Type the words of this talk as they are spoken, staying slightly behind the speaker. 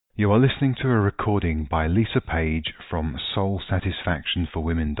You are listening to a recording by Lisa Page from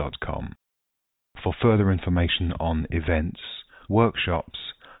soulsatisfactionforwomen.com. For further information on events, workshops,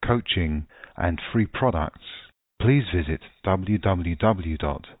 coaching, and free products, please visit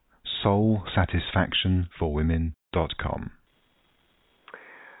www.soulsatisfactionforwomen.com.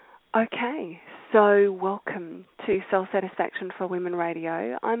 Okay, so welcome to Soul Satisfaction for Women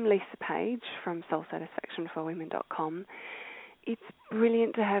Radio. I'm Lisa Page from soulsatisfactionforwomen.com. It's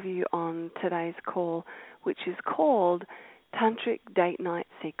brilliant to have you on today's call, which is called Tantric Date Night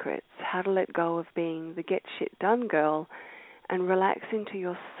Secrets, How to Let Go of Being the Get Shit Done Girl and Relax into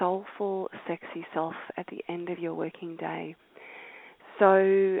Your Soulful, Sexy Self at the end of your working day. So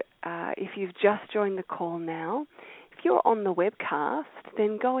if you've just joined the call now, if you're on the webcast,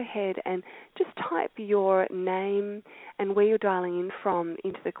 then go ahead and just type your name and where you're dialing in from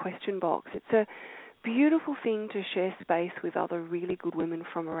into the question box. It's a beautiful thing to share space with other really good women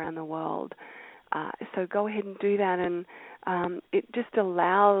from around the world. So go ahead and do that, and it just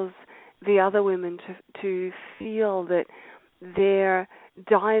allows the other women to feel that they're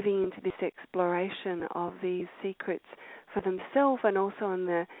diving into this exploration of these secrets for themselves and also in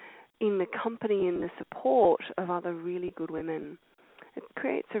the company and the support of other really good women. It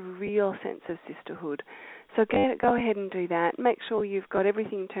creates a real sense of sisterhood. So go ahead and do that. Make sure you've got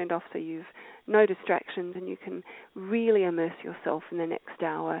everything turned off so you've no distractions and you can really immerse yourself in the next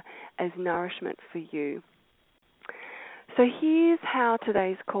hour as nourishment for you. So here's how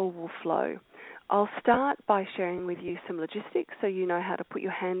today's call will flow. I'll start by sharing with you some logistics so you know how to put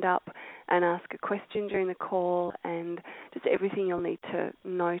your hand up and ask a question during the call and just everything you'll need to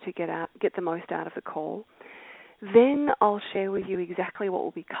know to get the most out of the call. Then I'll share with you exactly what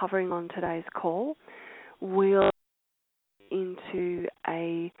we'll be covering on today's call. We'll into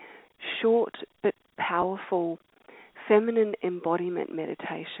a short but powerful feminine embodiment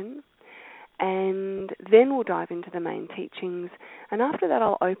meditation, and then we'll dive into the main teachings, and after that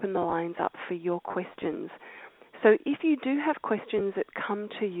I'll open the lines up for your questions. So if you do have questions that come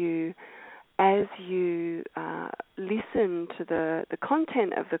to you as you listen to the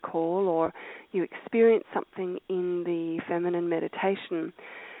content of the call or you experience something in the feminine meditation,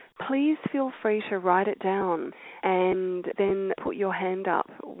 please feel free to write it down and then put your hand up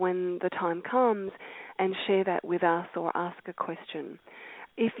when the time comes and share that with us or ask a question.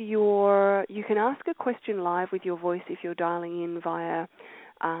 You can ask a question live with your voice if you're dialing in via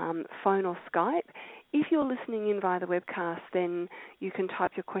phone or Skype. If you're listening in via the webcast, then you can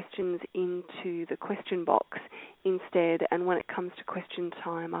type your questions into the question box instead, and when it comes to question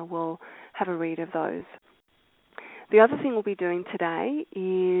time, I will have a read of those. The other thing we'll be doing today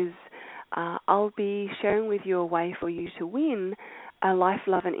is I'll be sharing with you a way for you to win a Life,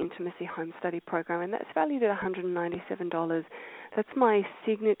 Love and Intimacy Home Study program, and that's valued at $197. That's my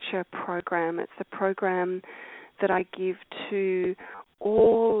signature program. It's the program that I give to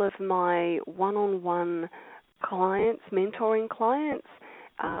all of my one-on-one clients, mentoring clients,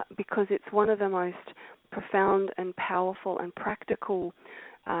 because it's one of the most profound and powerful and practical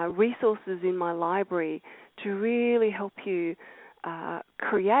resources in my library to really help you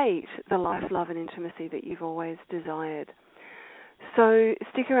create the life, love and intimacy that you've always desired. So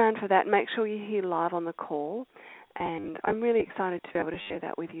stick around for that. Make sure you're here live on the call, and I'm really excited to be able to share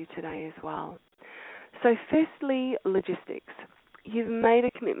that with you today as well. So firstly, logistics. You've made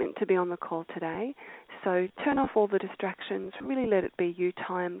a commitment to be on the call today, so turn off all the distractions, really let it be you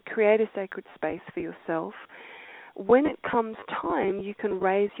time, create a sacred space for yourself. When it comes time, you can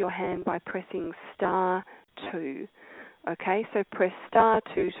raise your hand by pressing *2. Okay, so press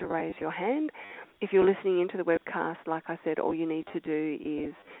 *2 to raise your hand. If you're listening into the webcast, like I said, all you need to do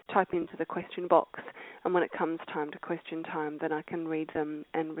is type into the question box, and when it comes time to question time, then I can read them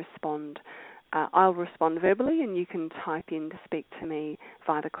and respond. I'll respond verbally, and you can type in to speak to me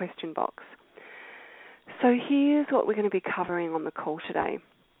via the question box. So here's what we're going to be covering on the call today.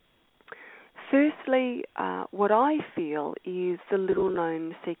 Firstly, what I feel is the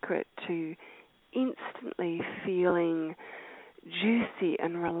little-known secret to instantly feeling juicy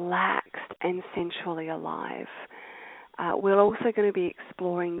and relaxed and sensually alive. We're also going to be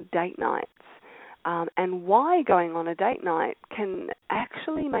exploring date nights and why going on a date night can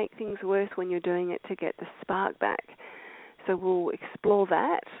actually make things worse when you're doing it to get the spark back. So we'll explore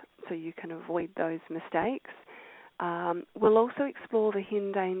that so you can avoid those mistakes. We'll also explore the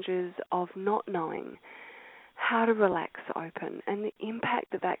hidden dangers of not knowing how to relax open and the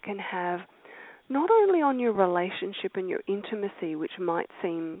impact that can have not only on your relationship and your intimacy, which might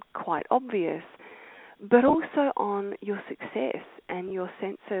seem quite obvious, but also on your success and your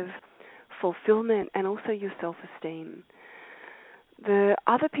sense of fulfillment and also your self-esteem. The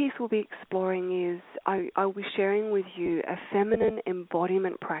other piece we'll be exploring is I'll be sharing with you a feminine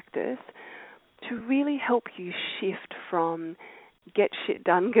embodiment practice to really help you shift from get shit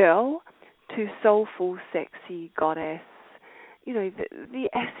done girl to soulful, sexy goddess. You know, the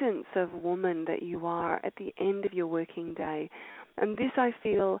essence of woman that you are at the end of your working day. And this, I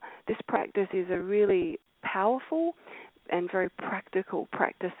feel, this practice is a really powerful and very practical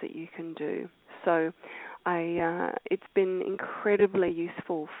practice that you can do. So it's been incredibly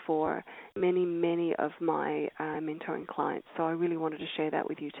useful for many, many of my mentoring clients. So I really wanted to share that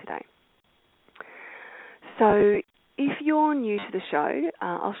with you today. So if you're new to the show,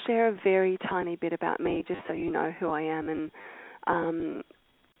 I'll share a very tiny bit about me just so you know who I am and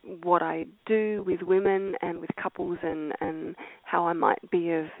what I do with women and with couples and how I might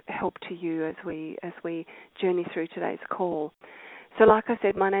be of help to you as we journey through today's call. So like I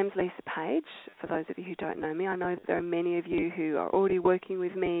said, my name's Lisa Page. For those of you who don't know me, I know that there are many of you who are already working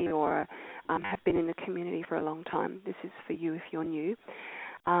with me or have been in the community for a long time. This is for you if you're new.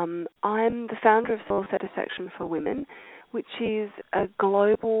 I'm the founder of Soul Satisfaction for Women, which is a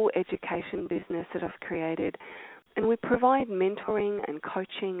global education business that I've created. And we provide mentoring and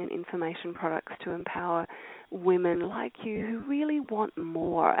coaching and information products to empower women like you who really want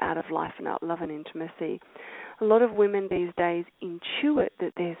more out of life and out of love and intimacy. A lot of women these days intuit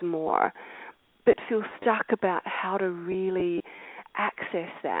that there's more, but feel stuck about how to really access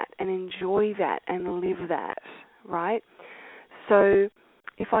that and enjoy that and live that, right? So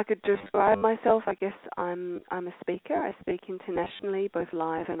if I could describe myself, I guess I'm a speaker. I speak internationally, both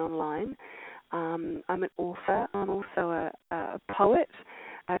live and online. I'm an author. I'm also a poet,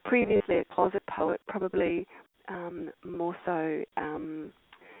 previously a closet poet, probably more so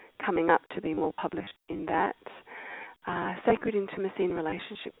coming up to be more published in that. Sacred intimacy and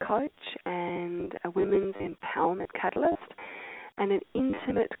relationship coach and a women's empowerment catalyst and an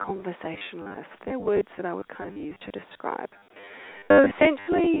intimate conversationalist. They're words that I would kind of use to describe. So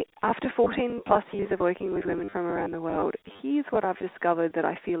essentially, after 14 plus years of working with women from around the world, here's what I've discovered that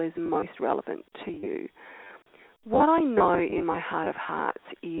I feel is most relevant to you. What I know in my heart of hearts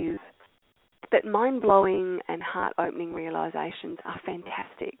is that mind-blowing and heart-opening realizations are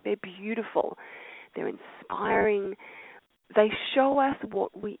fantastic. They're beautiful. They're inspiring. They show us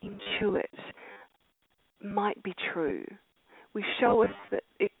what we intuit might be true. They show us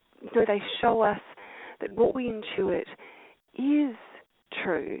that what we intuit is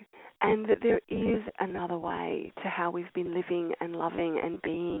true and that there is another way to how we've been living and loving and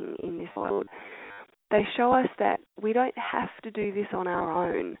being in this world. They show us that we don't have to do this on our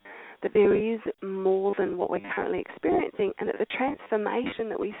own, that there is more than what we're currently experiencing, and that the transformation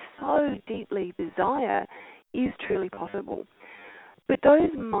that we so deeply desire is truly possible. But those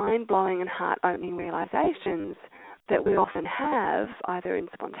mind-blowing and heart-opening realizations that we often have, either in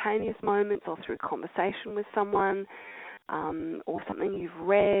spontaneous moments or through conversation with someone or something you've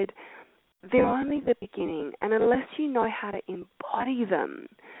read, they're only the beginning. And unless you know how to embody them,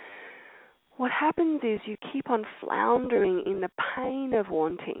 what happens is you keep on floundering in the pain of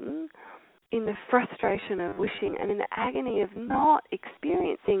wanting, in the frustration of wishing, and in the agony of not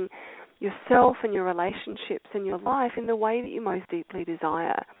experiencing yourself and your relationships and your life in the way that you most deeply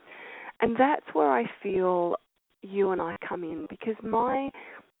desire. And that's where I feel you and I come in, because my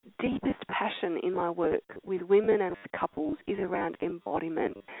deepest passion in my work with women and with couples is around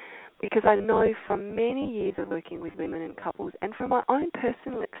embodiment. Because I know from many years of working with women and couples and from my own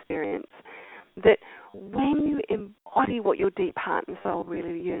personal experience that when you embody what your deep heart and soul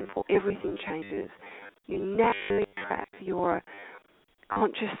really yearn for, everything changes. You naturally track your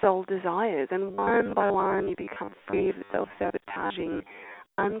conscious soul desires, and one by one you become free of the self-sabotaging,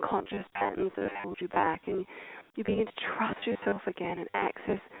 unconscious patterns that have held you back, and you begin to trust yourself again and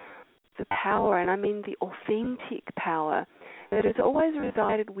access the power, and I mean the authentic power that has always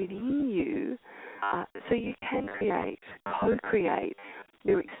resided within you, so you can co-create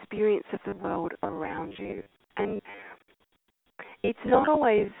your experience of the world around you. And it's not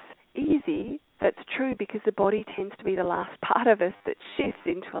always easy, that's true, because the body tends to be the last part of us that shifts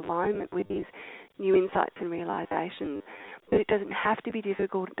into alignment with these new insights and realizations. But it doesn't have to be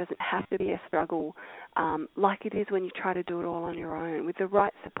difficult. It doesn't have to be a struggle like it is when you try to do it all on your own. With the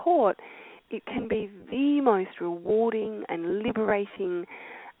right support, it can be the most rewarding and liberating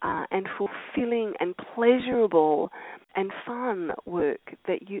and fulfilling and pleasurable and fun work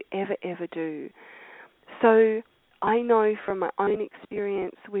that you ever do. So I know from my own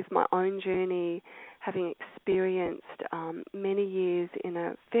experience with my own journey, having experienced many years in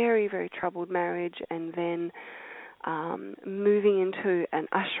a very, very troubled marriage and then moving into an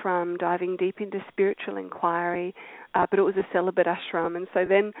ashram, diving deep into spiritual inquiry, but it was a celibate ashram. And so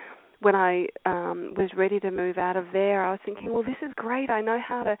then when I was ready to move out of there, I was thinking, well, this is great. I know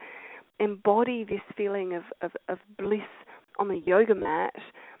how to embody this feeling of bliss on the yoga mat.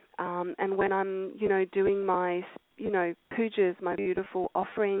 And when I'm, doing my, pujas, my beautiful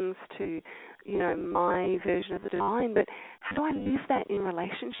offerings to, my version of the divine, but how do I live that in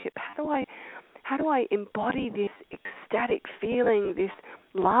relationship? How do I embody this ecstatic feeling, this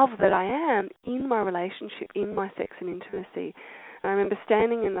love that I am in my relationship, in my sex and intimacy? And I remember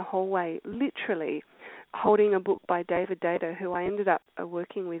standing in the hallway, literally holding a book by David Deida, who I ended up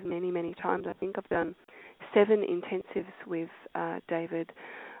working with many, many times. I think I've done 7 intensives with David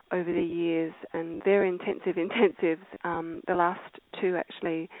over the years, and they're intensives. The last 2,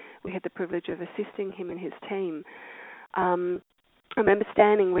 actually, we had the privilege of assisting him and his team. I remember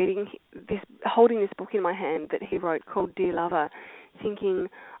standing, holding this book in my hand that he wrote called Dear Lover, thinking,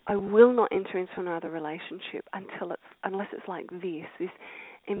 I will not enter into another relationship unless it's like this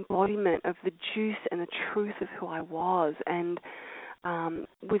embodiment of the juice and the truth of who I was, and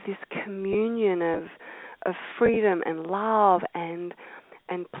with this communion of freedom and love and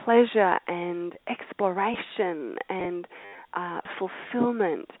pleasure and exploration and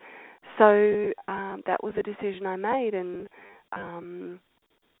fulfillment. So that was a decision I made, and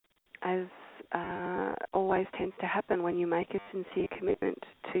as always tends to happen when you make a sincere commitment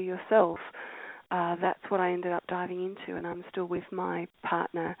to yourself, that's what I ended up diving into, and I'm still with my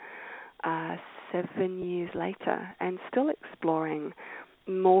partner 7 years later, and still exploring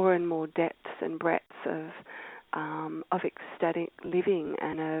more and more depths and breadths of ecstatic living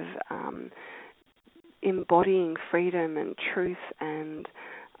and of embodying freedom and truth. And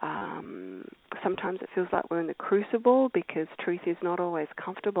sometimes it feels like we're in the crucible because truth is not always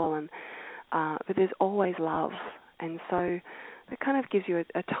comfortable, and but there's always love. And so it kind of gives you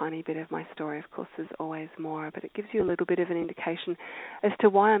a tiny bit of my story. Of course, there's always more, but it gives you a little bit of an indication as to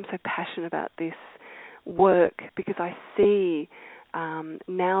why I'm so passionate about this work, because I see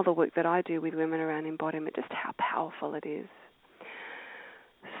now the work that I do with women around embodiment, just how powerful it is.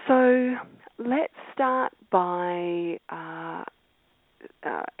 So let's start by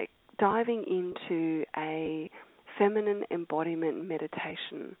diving into a feminine embodiment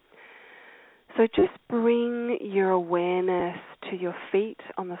meditation. So just bring your awareness to your feet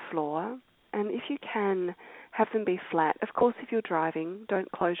on the floor, and if you can, have them be flat. Of course, if you're driving, don't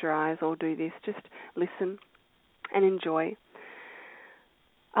close your eyes or do this. Just listen and enjoy.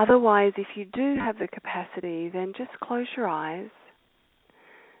 Otherwise, if you do have the capacity, then just close your eyes,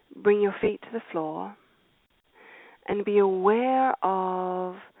 bring your feet to the floor, and be aware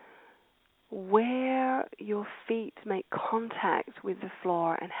of where your feet make contact with the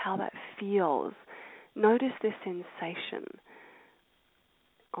floor and how that feels. Notice the sensation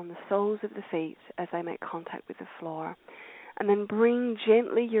on the soles of the feet as they make contact with the floor. And then bring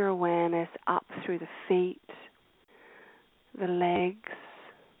gently your awareness up through the feet, the legs,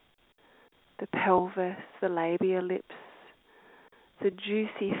 the pelvis, the labia lips, the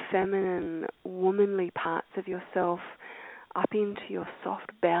juicy, feminine, womanly parts of yourself up into your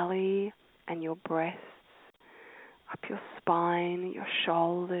soft belly and your breasts, up your spine, your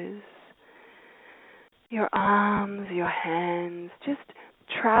shoulders, your arms, your hands, just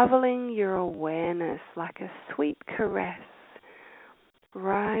traveling your awareness like a sweet caress,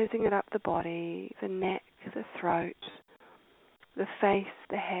 rising it up the body, the neck, the throat, the face,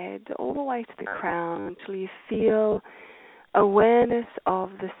 the head, all the way to the crown until you feel awareness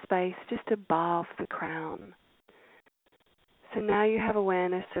of the space just above the crown. So now you have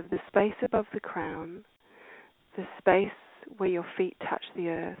awareness of the space above the crown, the space where your feet touch the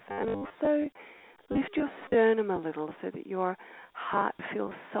earth, and also lift your sternum a little so that your heart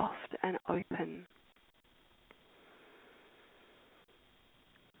feels soft and open.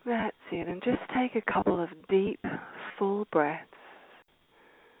 That's it. And just take a couple of deep, full breaths.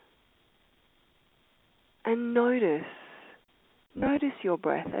 And notice your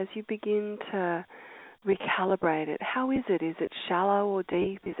breath as you begin to recalibrate it. How is it? Is it shallow or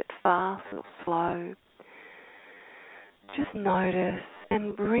deep? Is it fast or slow? Just notice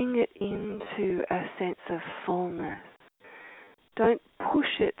and bring it into a sense of fullness. Don't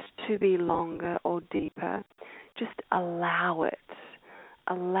push it to be longer or deeper. Just allow it.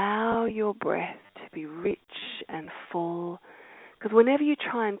 Allow your breath to be rich and full. Because whenever you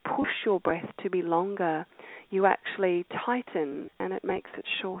try and push your breath to be longer, you actually tighten and it makes it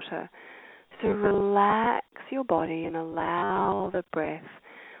shorter. So relax your body and allow the breath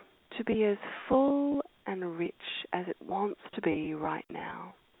to be as full and rich as it wants to be right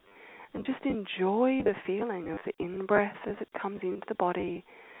now. And just enjoy the feeling of the in-breath as it comes into the body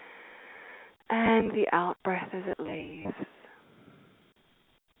and the out-breath as it leaves.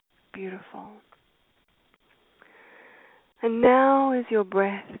 Beautiful. And now as your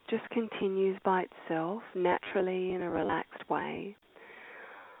breath just continues by itself, naturally in a relaxed way,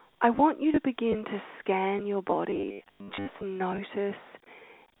 I want you to begin to scan your body and just notice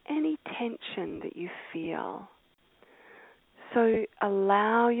any tension that you feel. So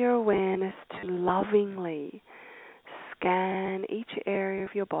allow your awareness to lovingly scan each area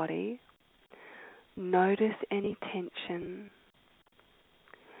of your body. Notice any tension.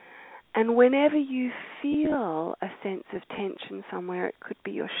 And whenever you feel a sense of tension somewhere, it could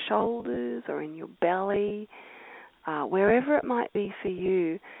be your shoulders or in your belly, wherever it might be for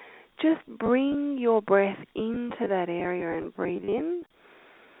you, just bring your breath into that area and breathe in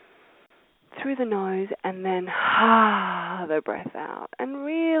through the nose and then the breath out. And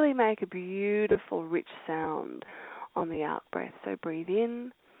really make a beautiful, rich sound on the out breath. So breathe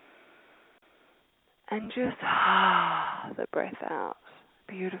in and just the breath out.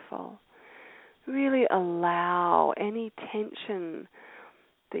 Beautiful. Really allow any tension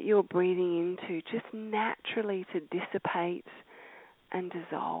that you're breathing into just naturally to dissipate and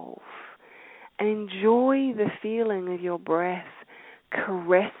dissolve. And enjoy the feeling of your breath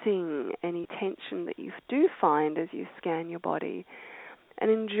caressing any tension that you do find as you scan your body.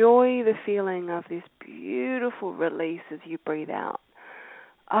 And enjoy the feeling of this beautiful release as you breathe out.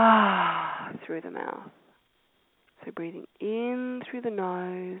 Through the mouth. So breathing in through the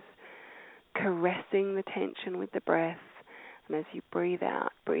nose, caressing the tension with the breath. And as you breathe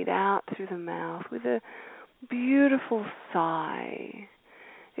out through the mouth with a beautiful sigh.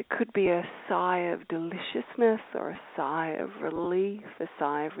 It could be a sigh of deliciousness or a sigh of relief, a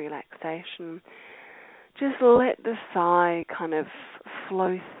sigh of relaxation. Just let the sigh kind of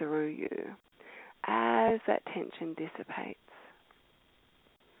flow through you as that tension dissipates.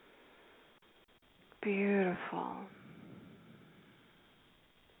 Beautiful.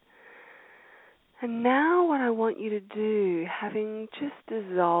 And now what I want you to do, having just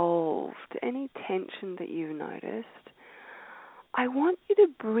dissolved any tension that you've noticed, I want you to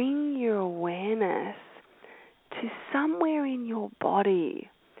bring your awareness to somewhere in your body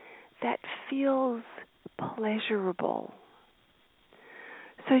that feels pleasurable.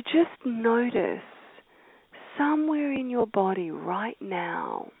 So just notice somewhere in your body right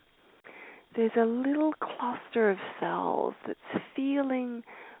now, there's a little cluster of cells that's feeling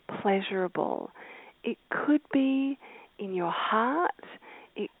pleasurable. It could be in your heart,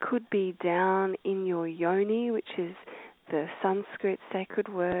 it could be down in your yoni, which is the Sanskrit sacred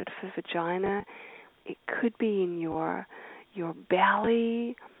word for vagina. It could be in your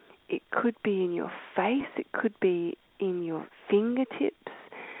belly, it could be in your face, it could be in your fingertips.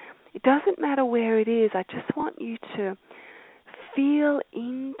 It doesn't matter where it is. I just want you to feel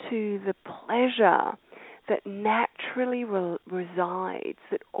into the pleasure that naturally resides,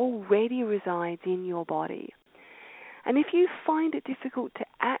 that already resides in your body. And if you find it difficult to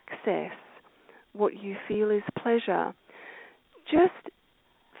access what you feel is pleasure, just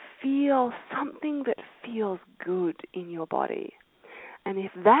feel something that feels good in your body. And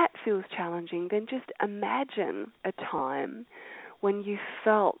if that feels challenging, then just imagine a time when you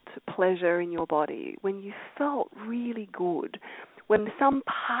felt pleasure in your body, when you felt really good, when some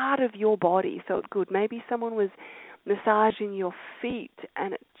part of your body felt good. Maybe someone was massaging your feet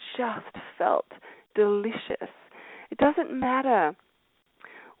and it just felt delicious. It doesn't matter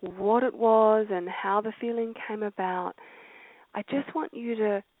what it was and how the feeling came about. I just want you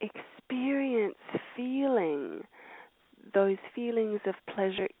to experience feeling those feelings of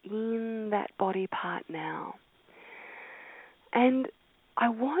pleasure in that body part now. And I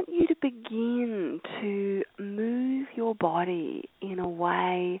want you to begin to move your body in a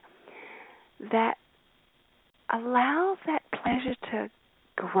way that allows that pleasure to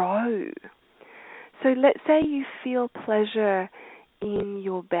grow. So let's say you feel pleasure in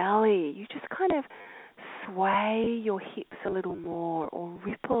your belly. You just kind of sway your hips a little more or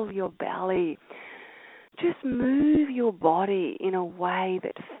ripple your belly. Just move your body in a way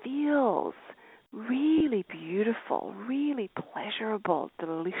that feels really beautiful, really pleasurable,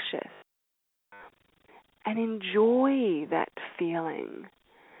 delicious. And enjoy that feeling.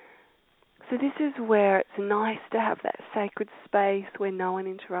 So this is where it's nice to have that sacred space where no one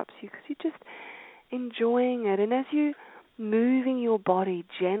interrupts you because you're just enjoying it. And as you're moving your body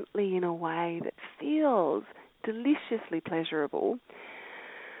gently in a way that feels deliciously pleasurable,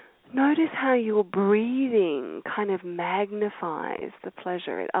 notice how your breathing kind of magnifies the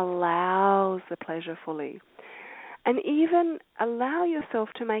pleasure. It allows the pleasure fully. And even allow yourself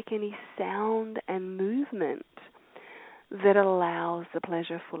to make any sound and movement that allows the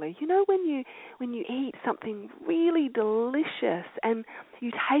pleasure fully. You know, when you eat something really delicious and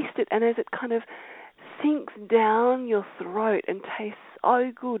you taste it, and as it kind of sinks down your throat and tastes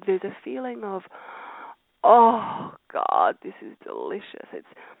so good, there's a feeling of, oh God, this is delicious.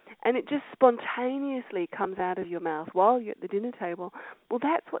 And it just spontaneously comes out of your mouth while you're at the dinner table. Well,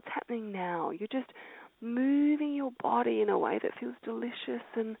 that's what's happening now. You're just moving your body in a way that feels delicious,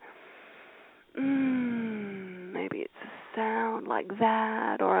 and maybe it's a sound like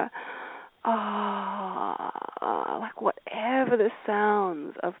that, or like whatever the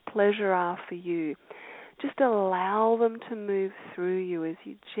sounds of pleasure are for you. Just allow them to move through you as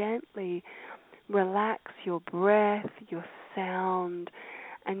you gently relax your breath, your sound,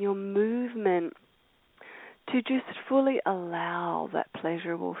 and your movement to just fully allow that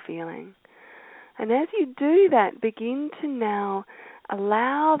pleasurable feeling. And as you do that, begin to now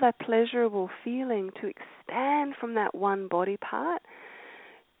allow that pleasurable feeling to expand from that one body part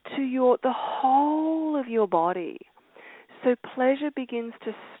to the whole of your body. So pleasure begins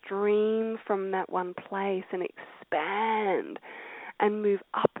to stream from that one place and expand and move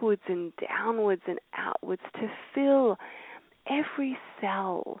upwards and downwards and outwards to fill every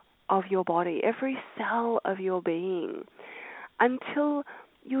cell of your body, every cell of your being, until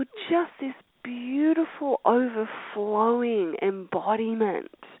you're just this beautiful, overflowing embodiment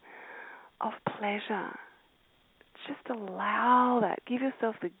of pleasure. Just allow that. Give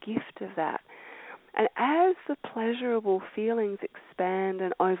yourself the gift of that. And as the pleasurable feelings expand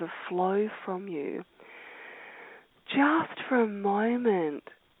and overflow from you, just for a moment,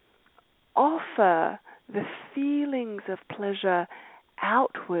 offer the feelings of pleasure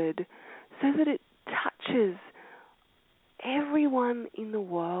outward so that it touches everyone in the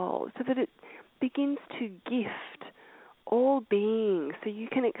world, so that it begins to gift all beings, so you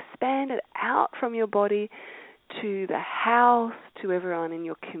can expand it out from your body to the house, to everyone in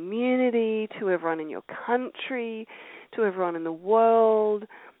your community, to everyone in your country, to everyone in the world,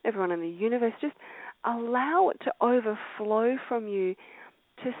 everyone in the universe. Just allow it to overflow from you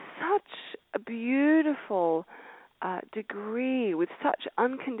to such a beautiful degree, with such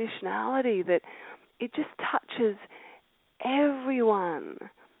unconditionality, that it just touches everyone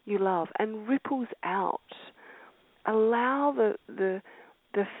you love and ripples out. Allow the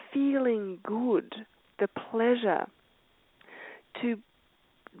feeling good, the pleasure, to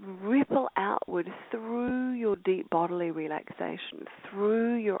ripple outward through your deep bodily relaxation,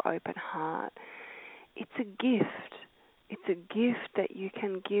 through your open heart. It's a gift. It's a gift that you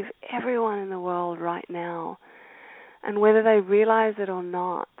can give everyone in the world right now. And whether they realize it or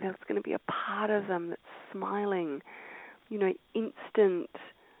not, there's going to be a part of them that's smiling, instant,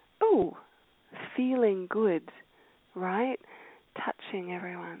 feeling good, right? Touching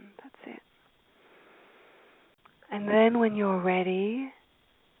everyone. That's it. And then when you're ready,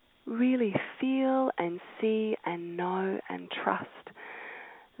 really feel and see and know and trust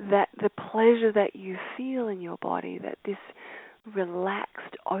that the pleasure that you feel in your body, that this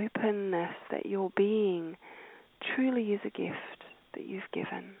relaxed openness that you're being, truly is a gift that you've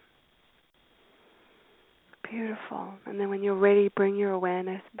given. Beautiful. And then when you're ready, bring your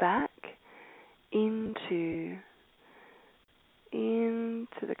awareness back into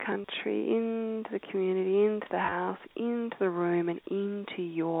the country, into the community, into the house, into the room, and into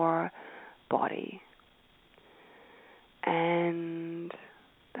your body. And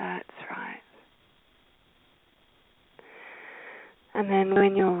that's right. And then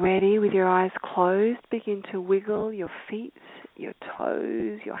when you're ready, with your eyes closed, begin to wiggle your feet, your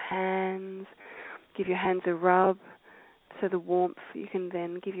toes, your hands. Give your hands a rub, so the warmth, you can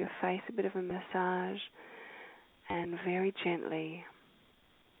then give your face a bit of a massage, and very gently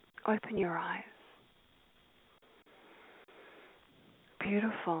open your eyes.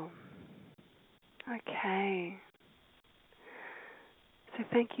 Beautiful. Okay. So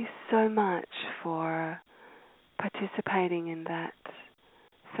thank you so much for participating in that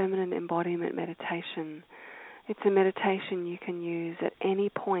feminine embodiment meditation. It's a meditation you can use at any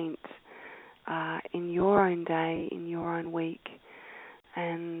point in your own day, in your own week.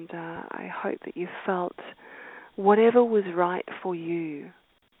 And I hope that you felt whatever was right for you.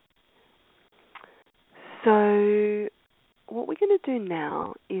 So what we're going to do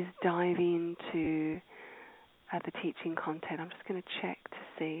now is dive into the teaching content. I'm just going to check to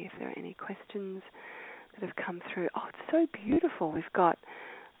see if there are any questions that have come through. Oh, it's so beautiful. We've got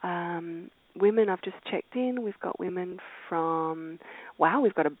women, I've just checked in. We've got women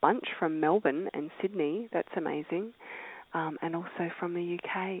we've got a bunch from Melbourne and Sydney. That's amazing. And also from the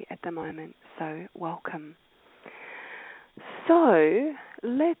UK at the moment. So welcome. So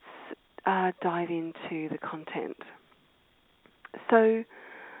let's dive into the content. So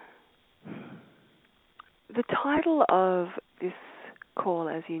the title of this call,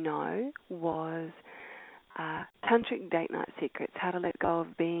 as you know, was Tantric Date Night Secrets, How to Let Go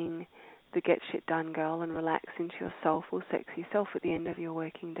of Being the Get Shit Done Girl and Relax into your soulful, sexy self at the end of your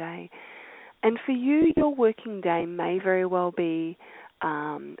working day. And for you, your working day may very well be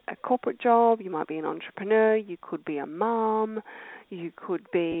a corporate job. You might be an entrepreneur. You could be a mom. You could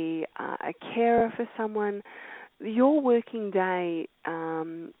be a carer for someone. Your working day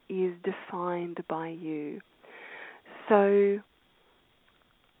is defined by you. So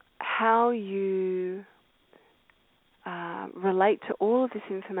how you relate to all of this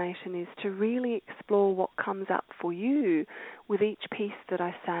information is to really explore what comes up for you with each piece that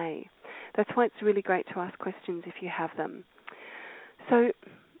I say. That's why it's really great to ask questions if you have them. So,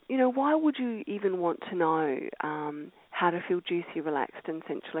 why would you even want to know how to feel juicy, relaxed, and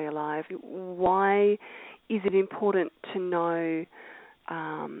sensually alive? Why is it important to know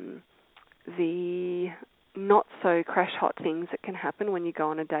the not so crash hot things that can happen when you go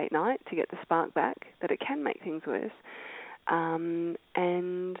on a date night to get the spark back, that it can make things worse?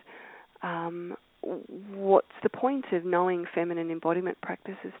 What's the point of knowing feminine embodiment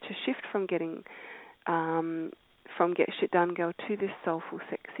practices to shift from getting from get shit done girl to this soulful,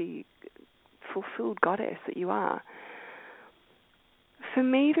 sexy, fulfilled goddess that you are? For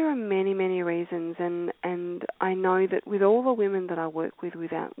me, there are many, many reasons, and I know that with all the women that I work with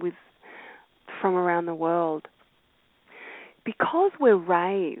from around the world, because we're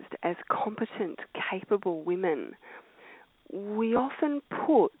raised as competent, capable women, we often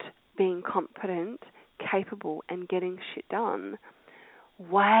put being competent, capable, and getting shit done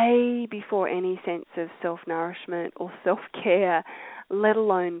way before any sense of self-nourishment or self-care, let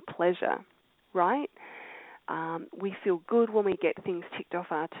alone pleasure, right? We feel good when we get things ticked off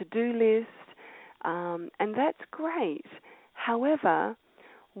our to-do list, and that's great. However,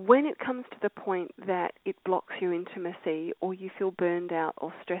 when it comes to the point that it blocks your intimacy or you feel burned out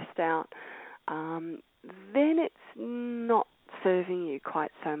or stressed out, then it's not serving you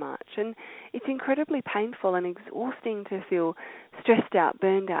quite so much. And it's incredibly painful and exhausting to feel stressed out,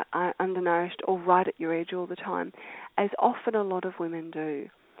 burned out, undernourished, or right at your edge all the time, as often a lot of women do.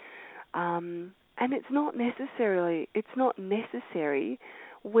 And it's not necessary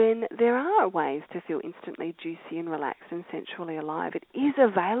when there are ways to feel instantly juicy and relaxed and sensually alive. It is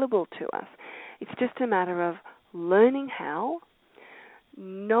available to us. It's just a matter of learning how,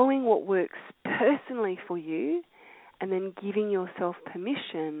 knowing what works personally for you, and then giving yourself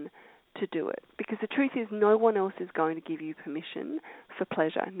permission to do it. Because the truth is, no one else is going to give you permission for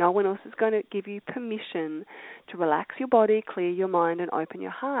pleasure. No one else is going to give you permission to relax your body, clear your mind, and open your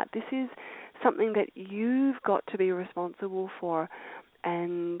heart. This is something that you've got to be responsible for.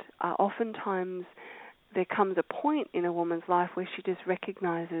 And oftentimes there comes a point in a woman's life where she just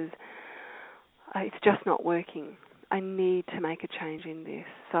recognizes it's just not working. I need to make a change in this.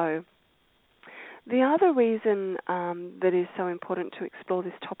 So the other reason that is so important to explore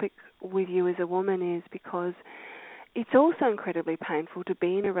this topic with you as a woman is because it's also incredibly painful to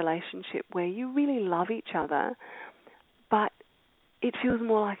be in a relationship where you really love each other, but it feels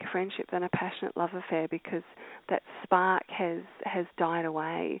more like a friendship than a passionate love affair because that spark has died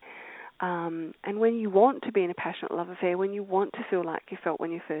away. And when you want to be in a passionate love affair, when you want to feel like you felt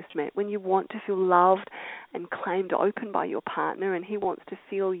when you first met, when you want to feel loved and claimed open by your partner, and he wants to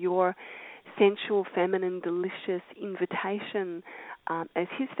feel your sensual, feminine, delicious invitation as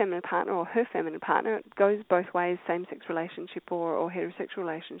his feminine partner or her feminine partner, it goes both ways, same-sex relationship or heterosexual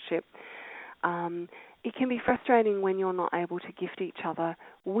relationship. It can be frustrating when you're not able to gift each other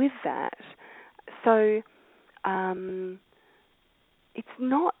with that. So it's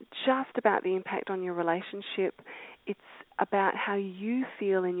not just about the impact on your relationship. It's about how you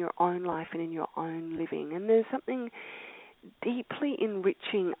feel in your own life and in your own living. And there's something deeply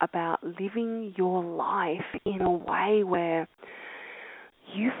enriching about living your life in a way where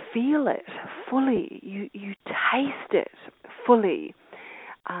you feel it fully, you taste it fully.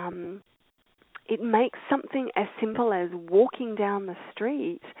 It makes something as simple as walking down the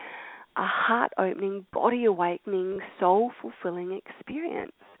street a heart-opening, body-awakening, soul-fulfilling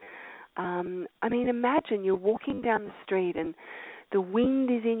experience. Imagine you're walking down the street and the wind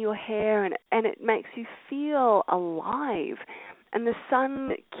is in your hair and it makes you feel alive, and the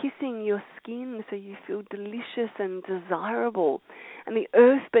sun kissing your skin so you feel delicious and desirable, and the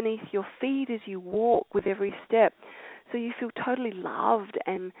earth beneath your feet as you walk with every step so you feel totally loved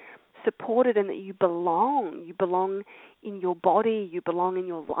and supported, and that you belong. You belong in your body, you belong in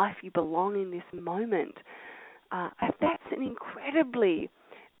your life, you belong in this moment. That's an incredibly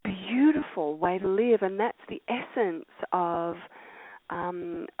beautiful way to live, and that's the essence of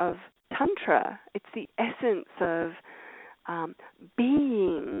Tantra. It's the essence of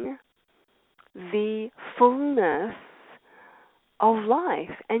being the fullness of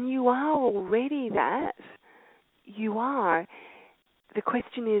life, and you are already that. You are. The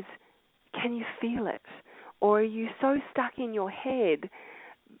question is, can you feel it? Or are you so stuck in your head,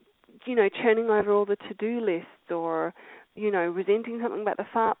 churning over all the to-do lists, or, resenting something about the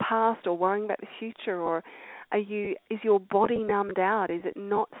past, or worrying about the future, or is your body numbed out? Is it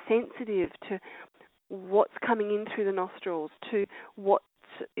not sensitive to what's coming in through the nostrils, to what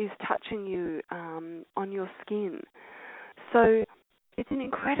is touching you on your skin? So it's an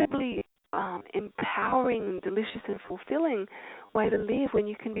incredibly empowering, delicious and fulfilling way to live when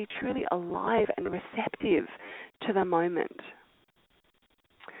you can be truly alive and receptive to the moment.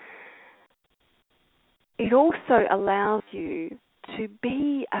 It also allows you to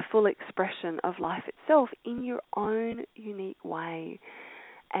be a full expression of life itself in your own unique way.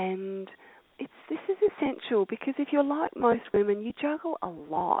 And this is essential, because if you're like most women, you juggle a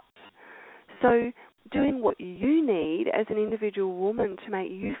lot. So doing what you need as an individual woman to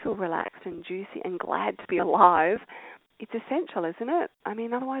make you feel relaxed and juicy and glad to be alive, it's essential, isn't it? I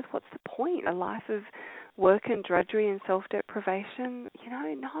mean, otherwise, what's the point? A life of work and drudgery and self-deprivation?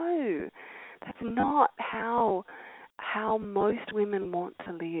 No. That's not how most women want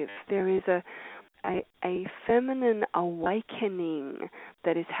to live. There is a feminine awakening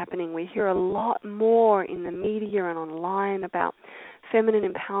that is happening. We hear a lot more in the media and online about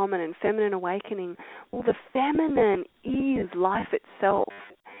feminine empowerment and feminine awakening. Well, the feminine is life itself.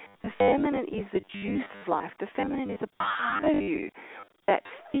 The feminine is the juice of life. The feminine is a part of you that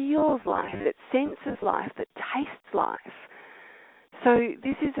feels life, that senses life, that tastes life. So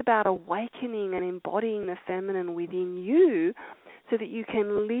this is about awakening and embodying the feminine within you so that you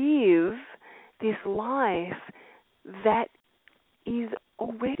can live this life that is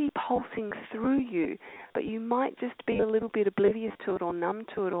already pulsing through you, but you might just be a little bit oblivious to it or numb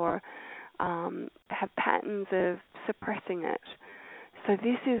to it, or have patterns of suppressing it. So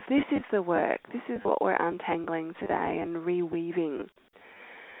this is the work. This is what we're untangling today and reweaving.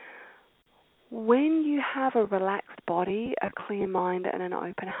 When you have a relaxed body, a clear mind and an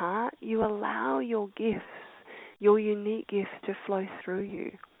open heart, you allow your gifts, your unique gifts, to flow through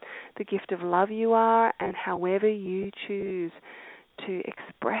you. The gift of love you are, and however you choose to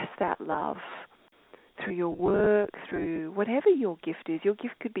express that love through your work, through whatever your gift is. Your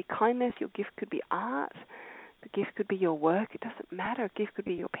gift could be kindness, your gift could be art, the gift could be your work, it doesn't matter. A gift could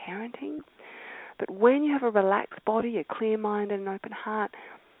be your parenting. But when you have a relaxed body, a clear mind and an open heart,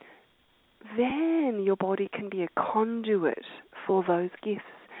 then your body can be a conduit for those gifts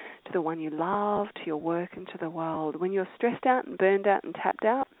to the one you love, to your work and to the world. When you're stressed out and burned out and tapped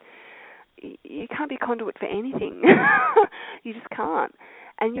out, you can't be a conduit for anything. You just can't.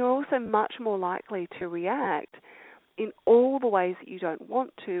 And you're also much more likely to react in all the ways that you don't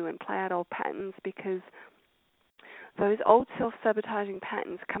want to and play out old patterns, because those old self-sabotaging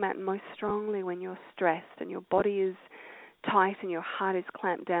patterns come out most strongly when you're stressed and your body is tight and your heart is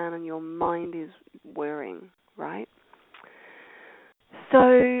clamped down and your mind is whirring, right?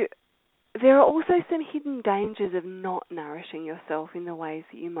 So there are also some hidden dangers of not nourishing yourself in the ways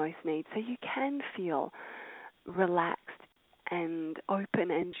that you most need. So you can feel relaxed and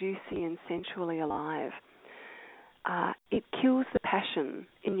open and juicy and sensually alive. It kills the passion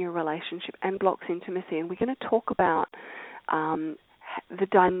in your relationship and blocks intimacy. And we're going to talk about the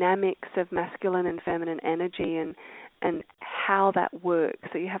dynamics of masculine and feminine energy and how that works,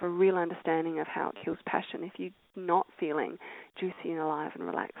 so you have a real understanding of how it kills passion if you're not feeling juicy and alive and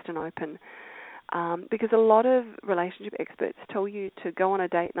relaxed and open. Because a lot of relationship experts tell you to go on a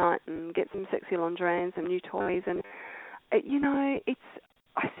date night and get some sexy lingerie and some new toys, and I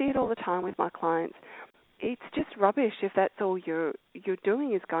see it all the time with my clients. It's just rubbish if that's all you're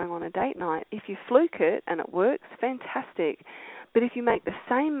doing is going on a date night. If you fluke it and it works, fantastic. But if you make the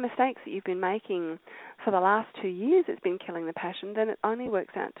same mistakes that you've been making for the last 2 years, it's been killing the passion, then it only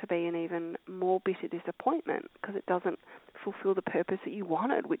works out to be an even more bitter disappointment, because it doesn't fulfill the purpose that you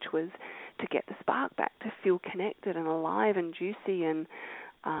wanted, which was to get the spark back, to feel connected and alive and juicy and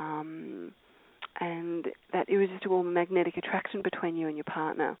that irresistible magnetic attraction between you and your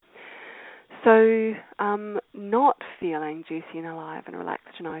partner. So not feeling juicy and alive and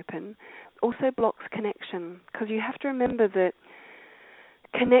relaxed and open also blocks connection, because you have to remember that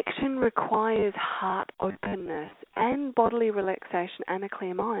connection requires heart openness and bodily relaxation and a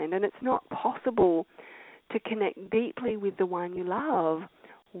clear mind, and it's not possible to connect deeply with the one you love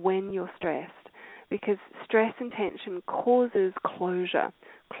when you're stressed, because stress and tension causes closure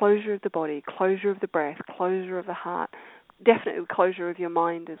of the body, closure of the breath, closure of the heart, definitely closure of your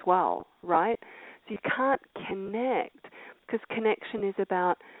mind as well, right? So you can't connect, because connection is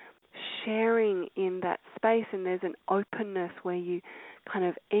about sharing in that space, and there's an openness where you kind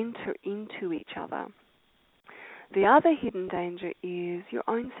of enter into each other. The other hidden danger is your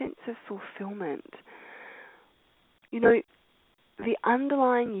own sense of fulfillment. You know, the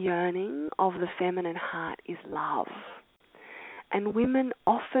underlying yearning of the feminine heart is love. And women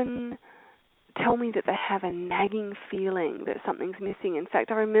often tell me that they have a nagging feeling that something's missing. In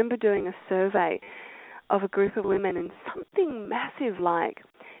fact, I remember doing a survey of a group of women, and something massive like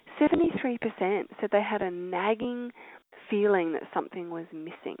 73% said they had a nagging feeling that something was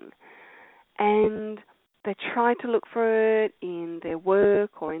missing. And they tried to look for it in their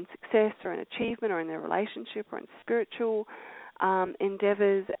work or in success or in achievement or in their relationship or in spiritual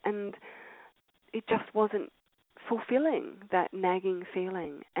endeavors, and it just wasn't fulfilling, that nagging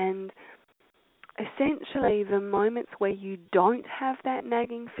feeling. And essentially the moments where you don't have that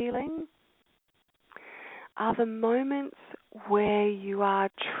nagging feeling are the moments where you are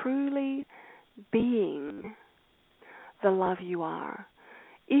truly being the love you are.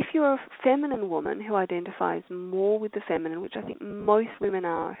 If you're a feminine woman who identifies more with the feminine, which I think most women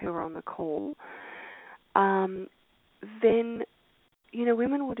are who are on the call, then, you know,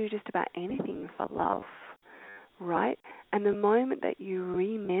 women will do just about anything for love, right? And the moment that you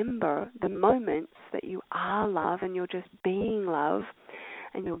remember the moments that you are love and you're just being love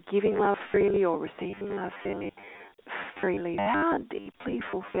and you're giving love freely or receiving love freely, they are deeply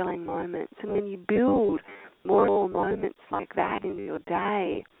fulfilling moments. And when you build more and more moments like that in your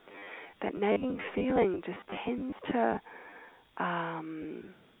day, that nagging feeling just tends to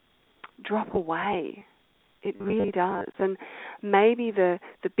drop away. It really does. And maybe the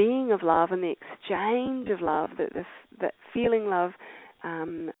being of love and the exchange of love, that feeling love,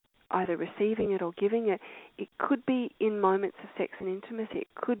 either receiving it or giving it, it could be in moments of sex and intimacy. It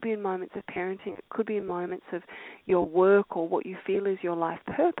could be in moments of parenting. It could be in moments of your work or what you feel is your life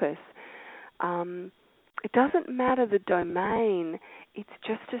purpose. It doesn't matter the domain. It's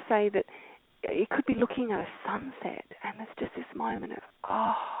just to say that it could be looking at a sunset and there's just this moment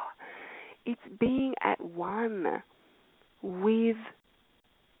of, it's being at one with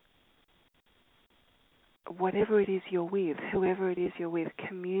whatever it is you're with, whoever it is you're with,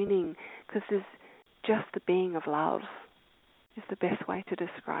 communing, because there's just the being of love is the best way to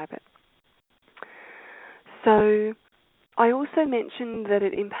describe it. So I also mentioned that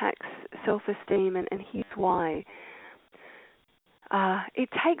it impacts self-esteem, and here's why. It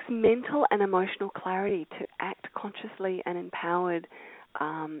takes mental and emotional clarity to act consciously and empowered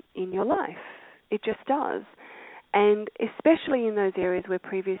in your life. It just does. And especially in those areas where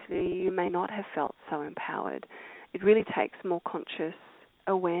previously you may not have felt so empowered. It really takes more conscious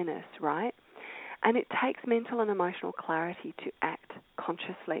awareness, right? And it takes mental and emotional clarity to act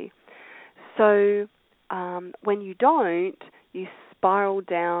consciously. So when you don't, you spiral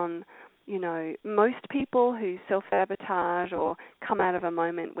down. You know, most people who self-sabotage or come out of a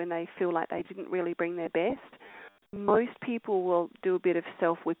moment when they feel like they didn't really bring their best, most people will do a bit of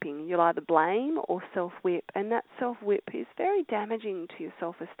self-whipping. You'll either blame or self-whip, and that self-whip is very damaging to your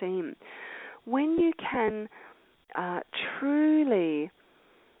self-esteem. When you can truly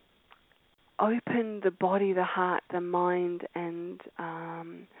open the body, the heart, the mind, and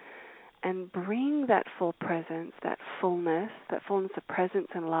bring that full presence, that fullness of presence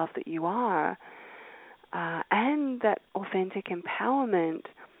and love that you are, and that authentic empowerment,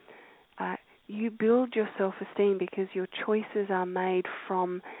 you build your self-esteem because your choices are made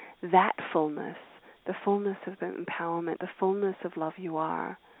from that fullness, the fullness of the empowerment, the fullness of love you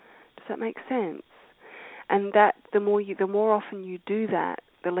are. Does that make sense? And that the more often you do that,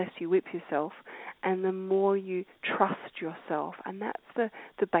 the less you whip yourself, and the more you trust yourself. And that's the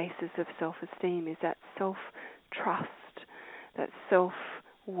basis of self-esteem, is that self-trust, that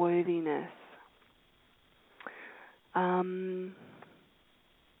self-worthiness.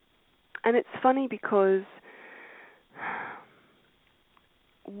 And it's funny because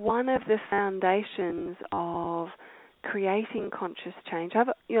one of the foundations of creating conscious change, I have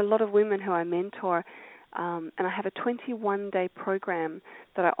a lot of women who I mentor, and I have a 21-day program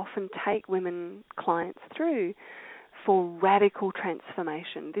that I often take women clients through for radical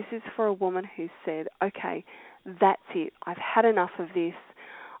transformation. This is for a woman who said, okay, that's it. I've had enough of this.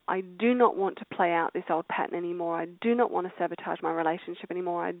 I do not want to play out this old pattern anymore. I do not want to sabotage my relationship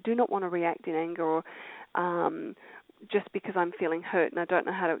anymore. I do not want to react in anger or just because I'm feeling hurt and I don't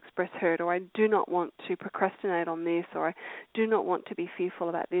know how to express hurt, or I do not want to procrastinate on this, or I do not want to be fearful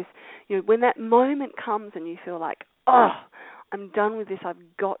about this. When that moment comes and you feel like, oh, I'm done with this, I've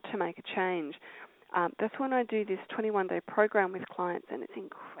got to make a change, that's when I do this 21-day program with clients, and it's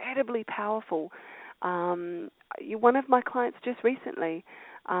incredibly powerful. One of my clients just recently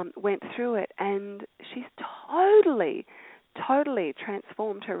went through it, and she's totally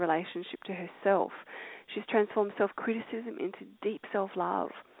transformed her relationship to herself. She's transformed self-criticism into deep self-love.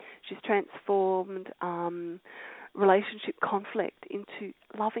 She's transformed relationship conflict into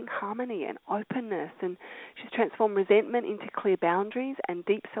loving harmony and openness, and she's transformed resentment into clear boundaries and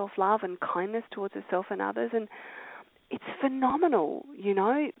deep self-love and kindness towards herself and others. And it's phenomenal,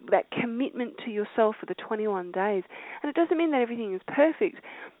 that commitment to yourself for the 21 days. And it doesn't mean that everything is perfect.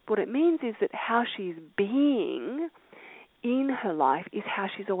 What it means is that how she's being in her life is how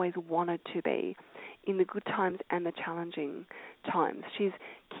she's always wanted to be, in the good times and the challenging times. She's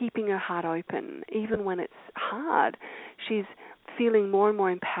keeping her heart open, even when it's hard. She's feeling more and more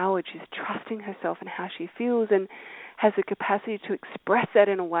empowered. She's trusting herself and how she feels, and has the capacity to express that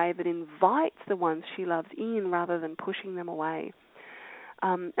in a way that invites the ones she loves in rather than pushing them away.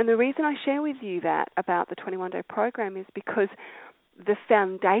 And the reason I share with you that about the 21-day program is because the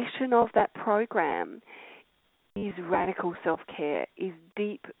foundation of that program is radical self-care, is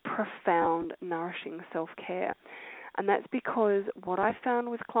deep, profound, nourishing self-care. And that's because what I've found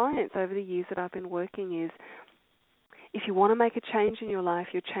with clients over the years that I've been working is, if you want to make a change in your life,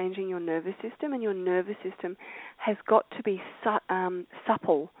 you're changing your nervous system, and your nervous system has got to be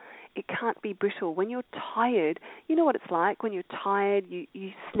supple. It can't be brittle. When you're tired, you know what it's like. When you're tired,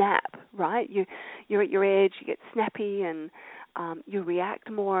 you snap, right? You're at your edge, you get snappy, and you react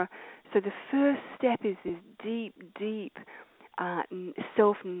more. So the first step is this deep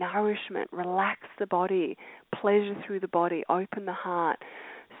self-nourishment. Relax the body, pleasure through the body, open the heart.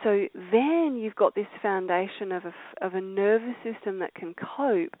 So then you've got this foundation of a nervous system that can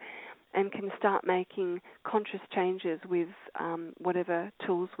cope and can start making conscious changes with whatever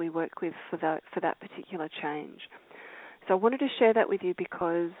tools we work with for that particular change. So I wanted to share that with you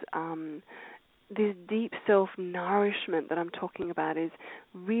because this deep self-nourishment that I'm talking about is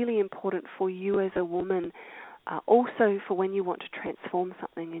really important for you as a woman, also for when you want to transform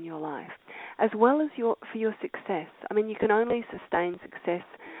something in your life, as well as for your success. I mean, you can only sustain success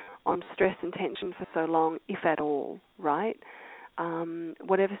on stress and tension for so long, if at all, right?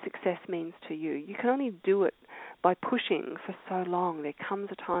 Whatever success means to you. You can only do it by pushing for so long. There comes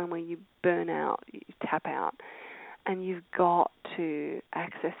a time where you burn out, you tap out, and you've got to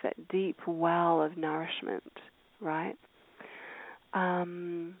access that deep well of nourishment, right?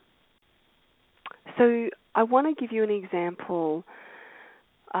 So I want to give you an example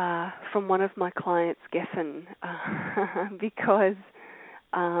from one of my clients, Geffen, because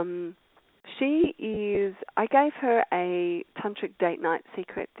I gave her a tantric date night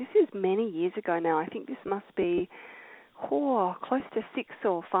secret. This is many years ago now. I think this must be close to 6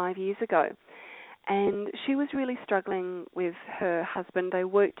 or 5 years ago. And she was really struggling with her husband. They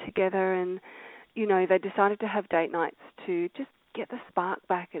worked together, and, they decided to have date nights to just get the spark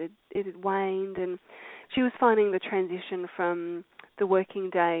back. It had waned, and she was finding the transition from the working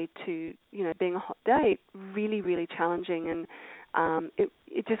day to, being a hot date really, really challenging, and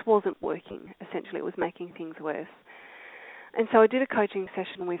it just wasn't working. Essentially, it was making things worse. And so I did a coaching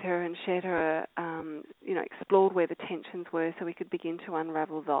session with her and shared her, explored where the tensions were so we could begin to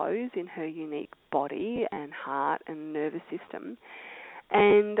unravel those in her unique body and heart and nervous system.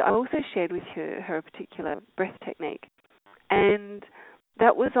 And I also shared with her a particular breath technique. And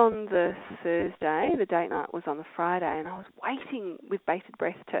that was on the Thursday. The date night was on the Friday, and I was waiting with bated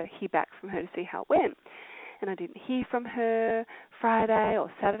breath to hear back from her to see how it went. And I didn't hear from her Friday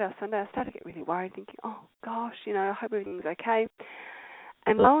or Saturday or Sunday. I started to get really worried, thinking, oh, gosh, I hope everything's okay.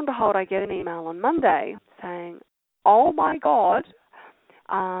 And lo and behold, I get an email on Monday saying, oh, my God,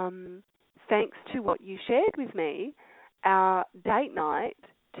 thanks to what you shared with me, our date night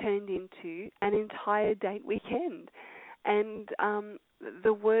turned into an entire date weekend. And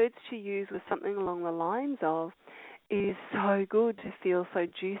the words she used was something along the lines of, it is so good to feel so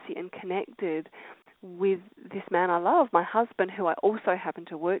juicy and connected with this man I love, my husband, who I also happen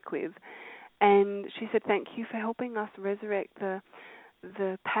to work with. And she said, thank you for helping us resurrect the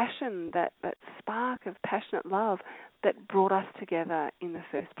passion, that spark of passionate love that brought us together in the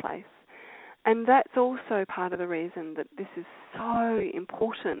first place. And that's also part of the reason that this is so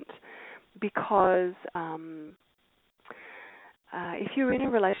important, because if you're in a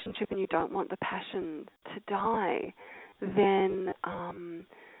relationship and you don't want the passion to die, then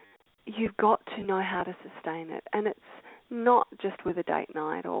you've got to know how to sustain it. And it's not just with a date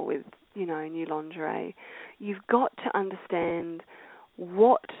night or with, new lingerie. You've got to understand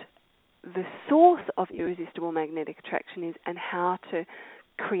what the source of irresistible magnetic attraction is and how to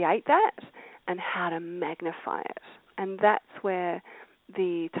create that and how to magnify it. And that's where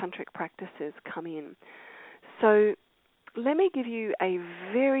the tantric practices come in. So let me give you a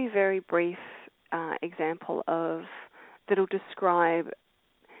very, very brief example that'll describe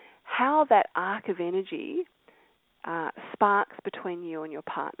how that arc of energy sparks between you and your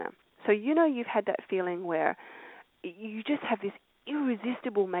partner. So you've had that feeling where you just have this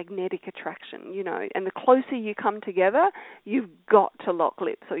irresistible magnetic attraction, and the closer you come together, you've got to lock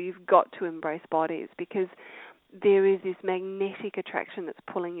lips or you've got to embrace bodies because there is this magnetic attraction that's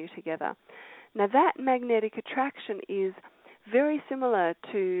pulling you together. Now that magnetic attraction is very similar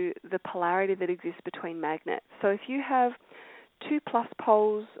to the polarity that exists between magnets. So if you have two plus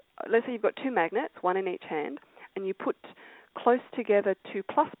poles, let's say you've got two magnets, one in each hand, and you put close together two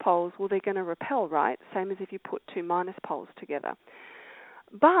plus poles, well, they're going to repel, right? Same as if you put two minus poles together.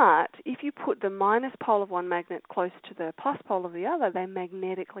 But if you put the minus pole of one magnet close to the plus pole of the other, they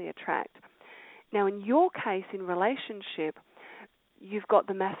magnetically attract. Now, in your case, in relationship, you've got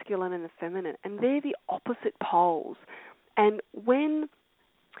the masculine and the feminine, and they're the opposite poles. And please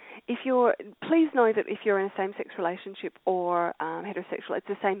know that if you're in a same-sex relationship or heterosexual, it's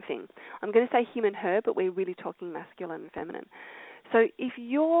the same thing. I'm going to say him and her, but we're really talking masculine and feminine. So if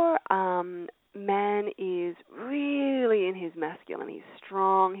your man is really in his masculine, he's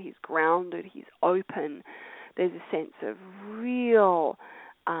strong, he's grounded, he's open, there's a sense of real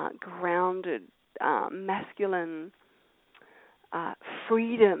grounded masculine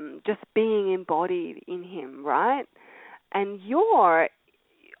freedom just being embodied in him, right? And you're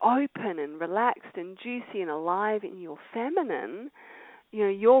open and relaxed and juicy and alive in your feminine,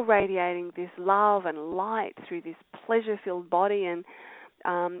 you're radiating this love and light through this pleasure-filled body. And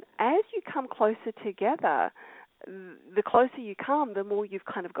as you come closer together, the closer you come, the more you've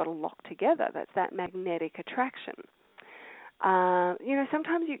kind of got to lock together. That's that magnetic attraction.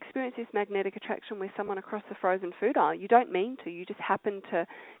 Sometimes you experience this magnetic attraction with someone across the frozen food aisle. You don't mean to. You just happen to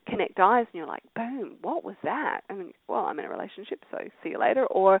connect eyes and you're like, boom, what was that? I mean, well, I'm in a relationship, so see you later.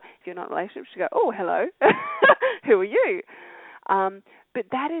 Or if you're not in a relationship, you go, oh, hello, who are you? But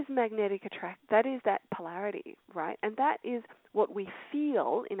that is magnetic attraction. That is that polarity, right? And that is what we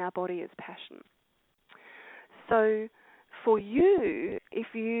feel in our body as passion. So for you,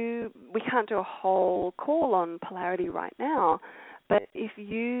 we can't do a whole call on polarity right now, but if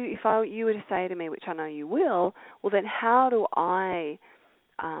you were to say to me, which I know you will, well then how do I,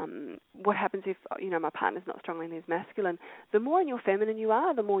 what happens if, my partner's not strongly in his masculine? The more in your feminine you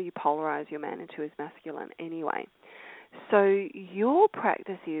are, the more you polarize your man into his masculine anyway. So your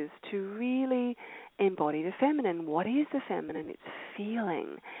practice is to really embody the feminine. What is the feminine? It's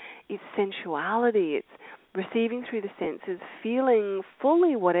feeling, it's sensuality, it's receiving through the senses, feeling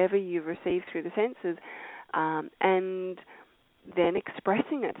fully whatever you've received through the senses, and then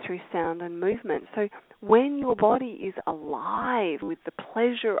expressing it through sound and movement. So when your body is alive with the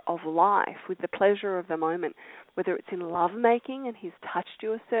pleasure of life, with the pleasure of the moment, whether it's in lovemaking and he's touched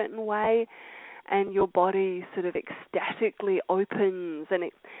you a certain way, and your body sort of ecstatically opens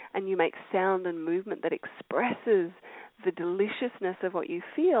and you make sound and movement that expresses the deliciousness of what you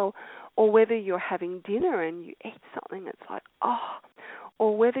feel, or whether you're having dinner and you eat something that's like, oh,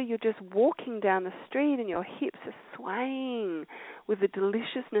 or whether you're just walking down the street and your hips are swaying with the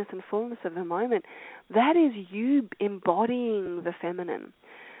deliciousness and fullness of the moment, that is you embodying the feminine.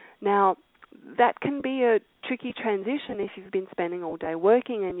 Now, that can be a tricky transition if you've been spending all day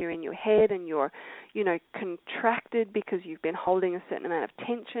working and you're in your head and you're, contracted because you've been holding a certain amount of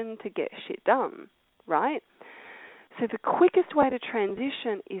tension to get shit done, right? So the quickest way to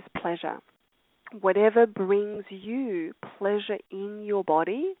transition is pleasure. Whatever brings you pleasure in your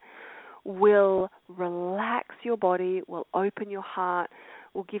body will relax your body, will open your heart,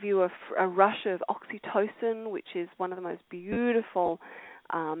 will give you a rush of oxytocin, which is one of the most beautiful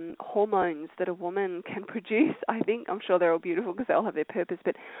hormones that a woman can produce. I'm sure they're all beautiful because they all have their purpose,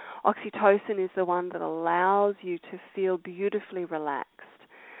 but oxytocin is the one that allows you to feel beautifully relaxed.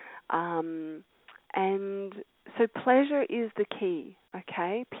 And so pleasure is the key,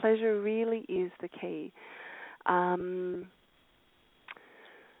 okay? Pleasure really is the key.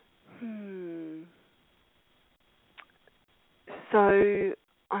 So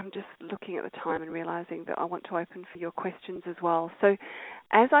I'm just looking at the time and realizing that I want to open for your questions as well. So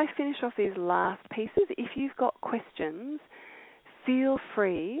as I finish off these last pieces, if you've got questions, feel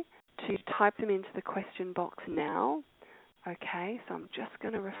free to type them into the question box now. Okay, so I'm just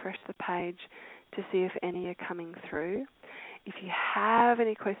going to refresh the page to see if any are coming through. If you have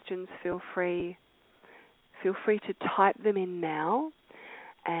any questions, feel free to type them in now,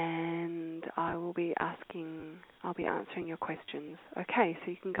 and I'll be answering your questions. Okay,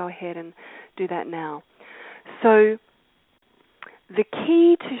 so you can go ahead and do that now. So the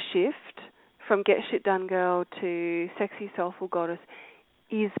key to shift from Get Shit Done Girl to Sexy Soulful Goddess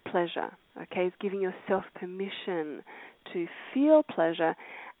is pleasure. Okay, it's giving yourself permission to feel pleasure,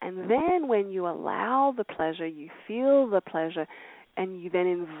 and then when you allow the pleasure, you feel the pleasure, and you then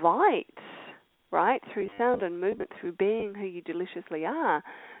invite, right, through sound and movement, through being who you deliciously are,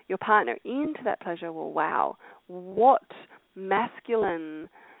 your partner into that pleasure. Well, wow, what masculine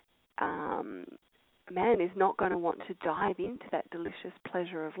man is not going to want to dive into that delicious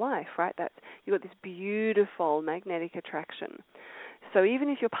pleasure of life, right? You've got this beautiful magnetic attraction. So even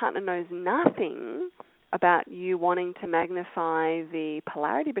if your partner knows nothing about you wanting to magnify the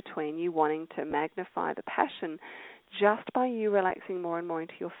polarity between you, wanting to magnify the passion, just by you relaxing more and more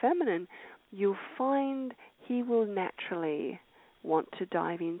into your feminine, you'll find he will naturally want to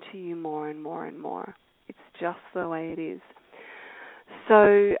dive into you more and more and more. It's just the way it is.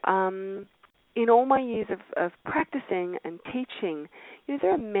 So in all my years of practicing and teaching,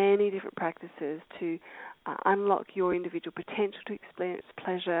 there are many different practices to unlock your individual potential to experience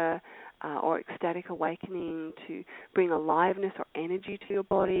pleasure or ecstatic awakening, to bring aliveness or energy to your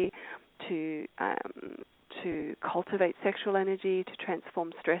body, to cultivate sexual energy, to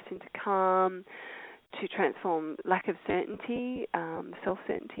transform stress into calm, to transform lack of certainty,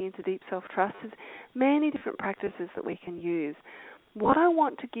 self-certainty into deep self-trust. There's many different practices that we can use. What I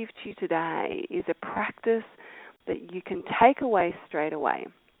want to give to you today is a practice that you can take away straight away.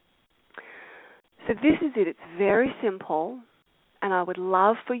 So this is it. It's very simple, and I would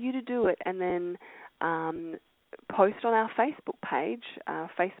love for you to do it and then post on our Facebook page,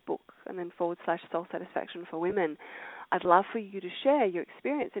 Facebook and then / Soul Satisfaction for Women. I'd love for you to share your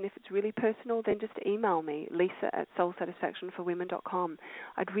experience, and if it's really personal, then just email me, lisa@soulsatisfactionforwomen.com.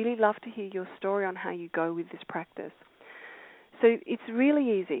 I'd really love to hear your story on how you go with this practice. So it's really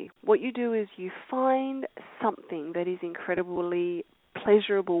easy. What you do is you find something that is incredibly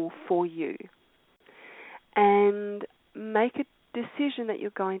pleasurable for you and make a decision that you're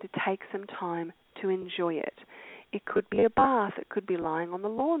going to take some time to enjoy it. It could be a bath, it could be lying on the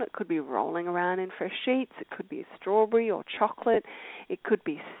lawn, it could be rolling around in fresh sheets, it could be a strawberry or chocolate, it could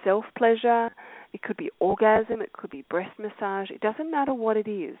be self-pleasure, it could be orgasm, it could be breast massage. It doesn't matter what it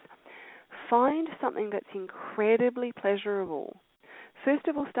is. Find something that's incredibly pleasurable. First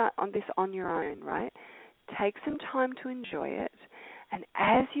of all, start on this on your own, right? Take some time to enjoy it, and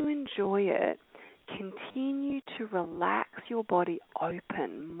as you enjoy it, continue to relax your body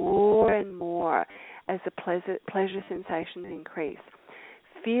open more and more as the pleasure sensations increase.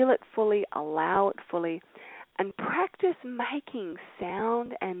 Feel it fully, allow it fully, and practice making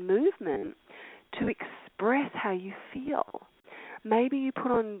sound and movement to express how you feel. Maybe you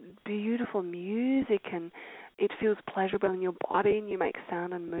put on beautiful music and it feels pleasurable in your body and you make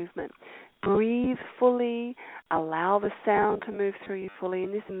sound and movement. Breathe fully, allow the sound to move through you fully,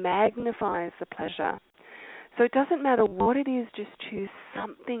 and this magnifies the pleasure. So it doesn't matter what it is, just choose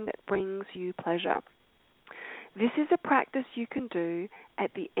something that brings you pleasure. This is a practice you can do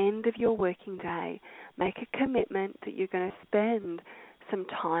at the end of your working day. Make a commitment that you're going to spend some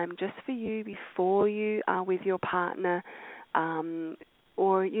time just for you before you are with your partner,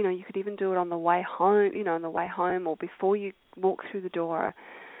 or you could even do it on the way home, or before you walk through the door,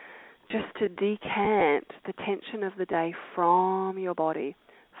 just to decant the tension of the day from your body.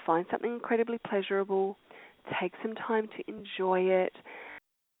 Find something incredibly pleasurable. Take some time to enjoy it.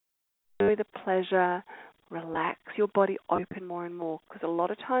 Enjoy the pleasure. Relax your body open more and more, because a lot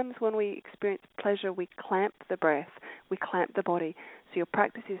of times when we experience pleasure, we clamp the breath, we clamp the body. So your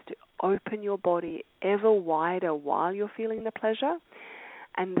practice is to open your body ever wider while you're feeling the pleasure,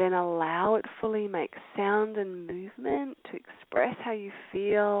 and then allow it fully, make sound and movement to express how you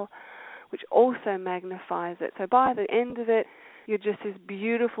feel, which also magnifies it. So by the end of it, you're just this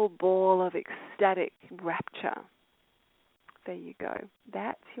beautiful ball of ecstatic rapture. There you go.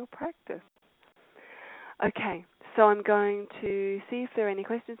 That's your practice. Okay, so I'm going to see if there are any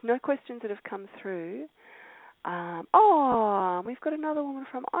questions. No questions that have come through. We've got another woman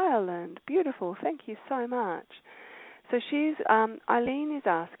from Ireland. Beautiful. Thank you so much. So Eileen is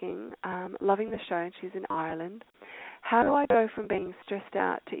asking, loving the show, and she's in Ireland. How do I go from being stressed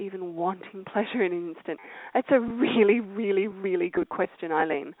out to even wanting pleasure in an instant? It's a really, really, really good question,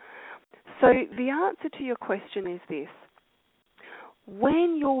 Eileen. So the answer to your question is this.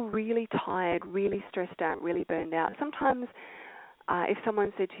 when you're really tired, really stressed out, really burned out, sometimes if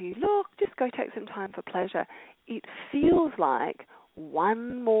someone said to you, look, just go take some time for pleasure, it feels like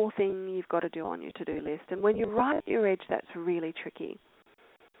one more thing you've got to do on your to-do list. And when you're right at your edge, that's really tricky.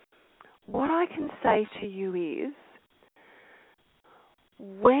 What I can say to you is,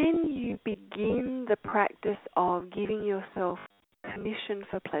 when you begin the practice of giving yourself permission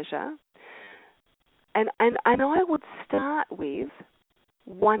for pleasure, and I would start with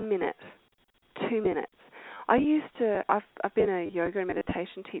 1 minute, 2 minutes. I've been a yoga and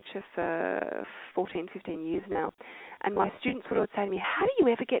meditation teacher for 14, 15 years now, and my students would say to me, how do you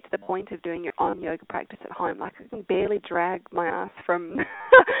ever get to the point of doing your own yoga practice at home? Like, I can barely drag my ass from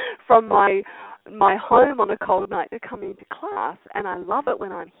from my home on a cold night to come into class, and I love it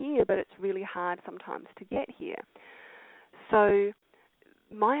when I'm here, but it's really hard sometimes to get here. So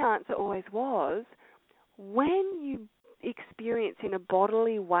my answer always was, when you experience in a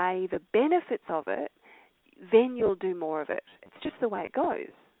bodily way the benefits of it, then you'll do more of it. It's just the way it goes,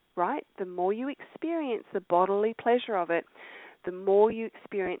 right? The more you experience the bodily pleasure of it, the more you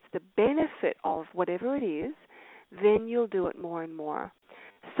experience the benefit of whatever it is, then you'll do it more and more.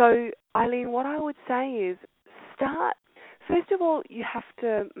 So, Eileen, what I would say is start. First of all, you have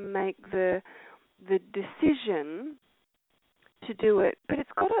to make the decision to do it, but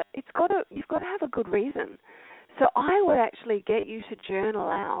you've got to have a good reason. So I would actually get you to journal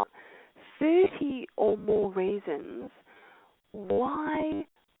out 30 or more reasons why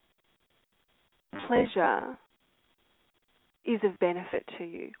pleasure is of benefit to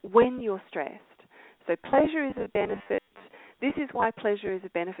you when you're stressed. So pleasure is a benefit. This is why pleasure is a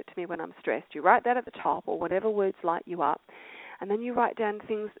benefit to me when I'm stressed. You write that at the top, or whatever words light you up, and then you write down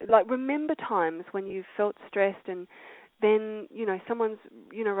things like, remember times when you felt stressed and then, someone's,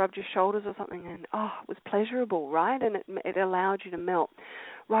 rubbed your shoulders or something and, it was pleasurable, right? And it allowed you to melt.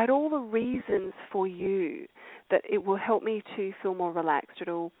 Write all the reasons for you that it will help me to feel more relaxed.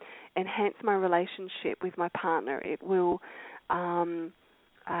 It'll enhance my relationship with my partner. It will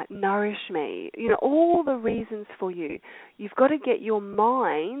nourish me. All the reasons for you. You've got to get your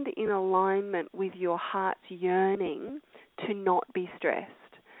mind in alignment with your heart's yearning to not be stressed.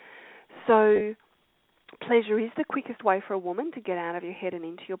 So pleasure is the quickest way for a woman to get out of your head and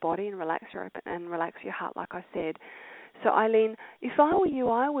into your body and relax your heart, like I said. So, Eileen, if I were you,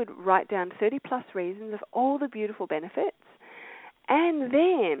 I would write down 30-plus reasons of all the beautiful benefits, and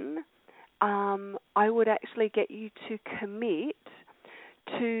then I would actually get you to commit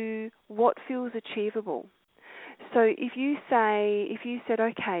to what feels achievable. So if you said,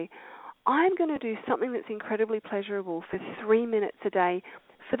 okay, I'm going to do something that's incredibly pleasurable for 3 minutes a day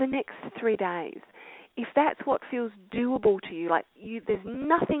for the next 3 days. If that's what feels doable to you, there's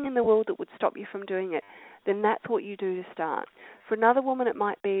nothing in the world that would stop you from doing it, then that's what you do to start. For another woman, it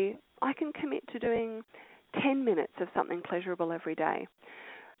might be, I can commit to doing 10 minutes of something pleasurable every day.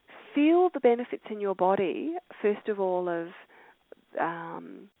 Feel the benefits in your body, first of all, of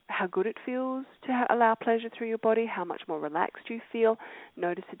how good it feels to allow pleasure through your body, how much more relaxed you feel.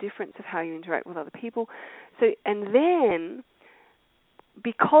 Notice the difference of how you interact with other people. And then,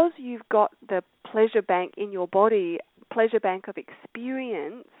 because you've got the pleasure bank in your body, pleasure bank of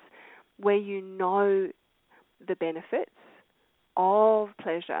experience, where you know the benefits of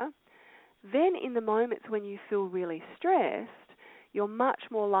pleasure, then in the moments when you feel really stressed, you're much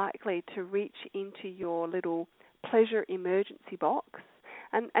more likely to reach into your little pleasure emergency box.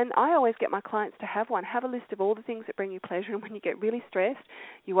 And I always get my clients to have one. Have a list of all the things that bring you pleasure, and when you get really stressed,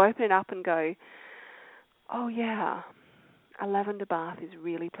 you open it up and go, oh yeah, a lavender bath is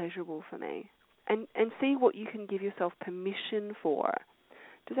really pleasurable for me. And see what you can give yourself permission for.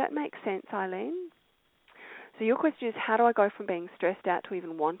 Does that make sense, Eileen? So your question is, how do I go from being stressed out to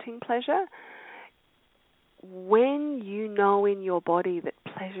even wanting pleasure? When you know in your body that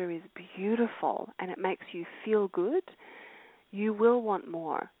pleasure is beautiful and it makes you feel good, you will want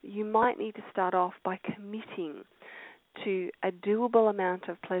more. You might need to start off by committing to a doable amount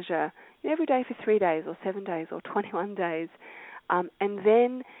of pleasure every day for 3 days or 7 days or 21 days. And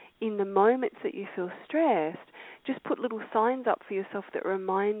then in the moments that you feel stressed, just put little signs up for yourself that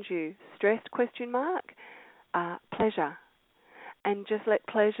remind you, stressed, ? Pleasure. And just let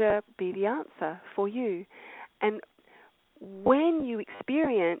pleasure be the answer for you. And when you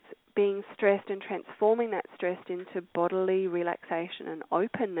experience being stressed and transforming that stress into bodily relaxation and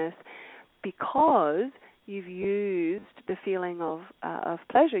openness, because you've used the feeling of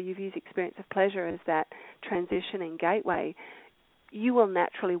pleasure, you've used experience of pleasure as that transition and gateway, you will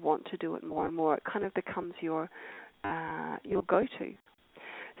naturally want to do it more and more. It kind of becomes your go-to.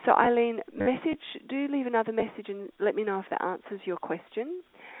 So Eileen, do leave another message and let me know if that answers your question.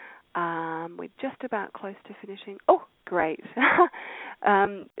 We're just about close to finishing. Oh, great.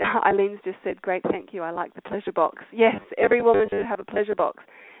 Eileen's just said, great, thank you. I like the pleasure box. Yes, every woman should have a pleasure box.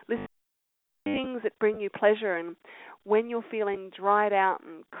 Listen to things that bring you pleasure, and when you're feeling dried out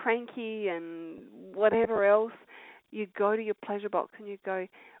and cranky and whatever else, you go to your pleasure box and you go,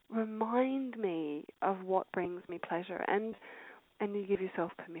 remind me of what brings me pleasure, and you give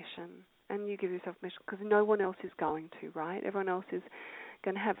yourself permission. And you give yourself permission because no one else is going to, right? Everyone else is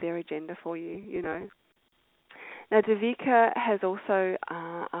going to have their agenda for you, you know. Now, Devika has also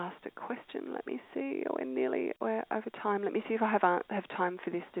asked a question. Let me see. We're over time. Let me see if I have time for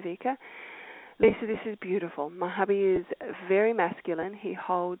this, Devika. Lisa, this is beautiful. My hubby is very masculine. He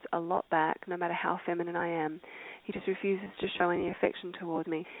holds a lot back, no matter how feminine I am. He just refuses to show any affection towards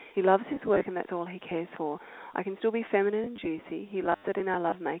me. He loves his work, and that's all he cares for. I can still be feminine and juicy. He loves it in our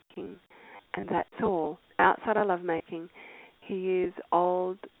lovemaking, and that's all. Outside our lovemaking, he is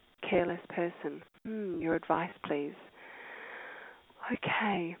old, careless person. Your advice, please.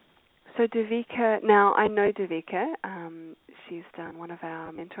 Okay. So Devika, now I know Devika. She's done one of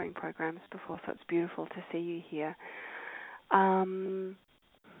our mentoring programs before, so it's beautiful to see you here.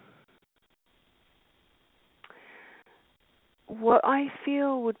 What I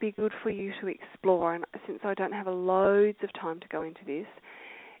feel would be good for you to explore, and since I don't have loads of time to go into this,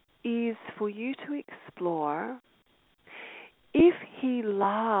 is for you to explore if he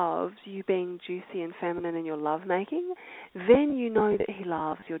loves you being juicy and feminine in your lovemaking, then you know that he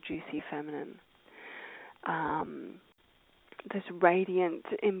loves your juicy feminine. This radiant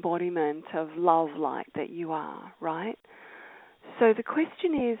embodiment of love light that you are, right? So the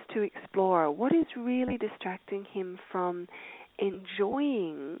question is to explore what is really distracting him from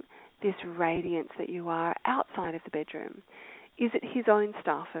enjoying this radiance that you are outside of the bedroom. Is it his own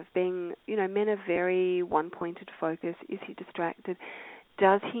stuff of being, men are very one-pointed focus. Is he distracted?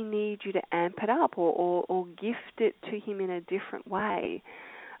 Does he need you to amp it up or gift it to him in a different way?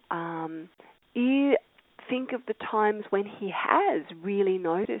 Think of the times when he has really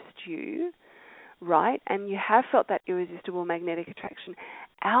noticed you, right? And you have felt that irresistible magnetic attraction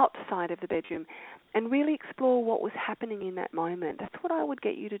outside of the bedroom, and really explore what was happening in that moment. That's what I would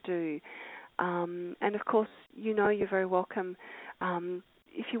get you to do. And of course, you're very welcome.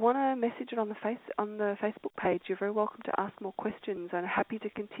 If you want to message it on the Facebook page, you're very welcome to ask more questions. I'm happy to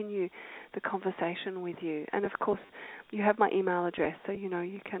continue the conversation with you. And of course, you have my email address, so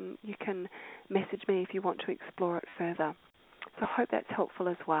you can message me if you want to explore it further. So I hope that's helpful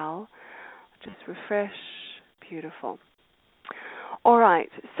as well. Just refresh. Beautiful. All right.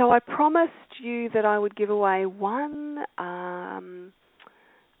 So I promised you that I would give away one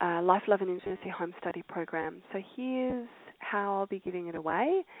Life, Love and Intimacy Home Study Program. So here's how I'll be giving it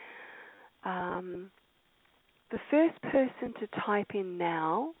away. The first person to type in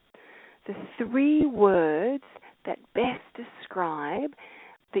now the 3 words that best describe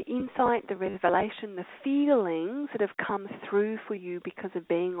the insight, the revelation, the feelings that have come through for you because of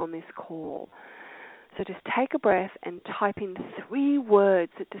being on this call. So just take a breath and type in 3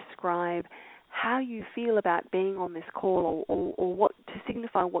 words that describe how you feel about being on this call, or what to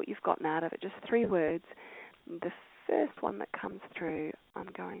signify what you've gotten out of it. Just 3 words. The first one that comes through, I'm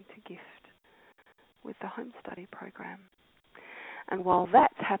going to gift with the home study program. And while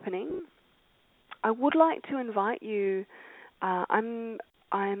that's happening, I would like to invite you.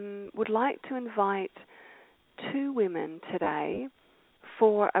 Would like to invite 2 women today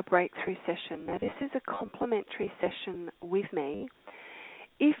for a breakthrough session. Now, this is a complimentary session with me.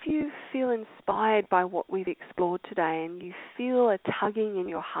 If you feel inspired by what we've explored today and you feel a tugging in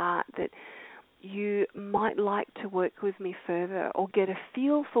your heart that you might like to work with me further or get a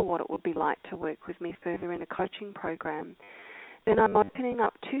feel for what it would be like to work with me further in a coaching program, then I'm opening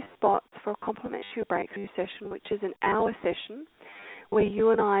up 2 spots for a complimentary breakthrough session, which is an hour session where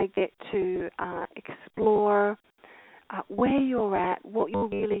you and I get to explore where you're at, what you're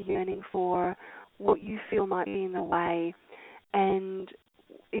really yearning for, what you feel might be in the way, and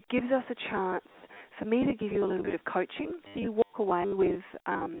it gives us a chance for me to give you a little bit of coaching. So you walk away with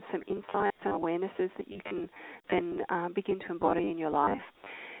some insights and awarenesses that you can then begin to embody in your life.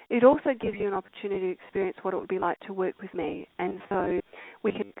 It also gives you an opportunity to experience what it would be like to work with me. And so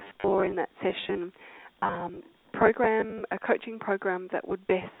we can explore in that session a coaching program that would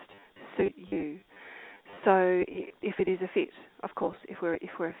best suit you. So if it is a fit, of course, if we're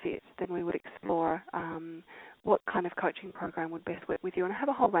a fit, then we would explore what kind of coaching program would best work with you. And I have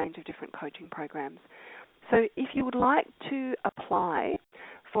a whole range of different coaching programs. So if you would like to apply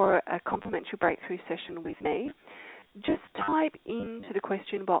for a complimentary breakthrough session with me, just type into the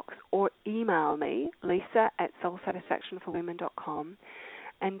question box or email me, lisa@soulsatisfactionforwomen.com,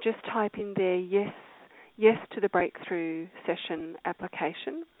 and just type in there yes to the breakthrough session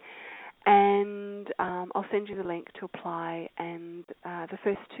application. And I'll send you the link to apply. And the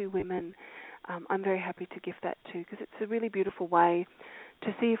first 2 women, I'm very happy to gift that to, because it's a really beautiful way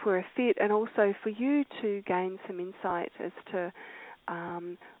to see if we're a fit, and also for you to gain some insight as to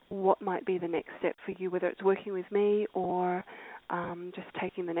what might be the next step for you, whether it's working with me or just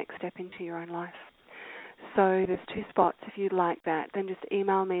taking the next step into your own life. So there's 2 spots. If you'd like that, then just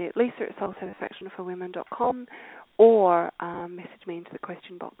email me at lisa@soulsatisfactionforwomen.com or message me into the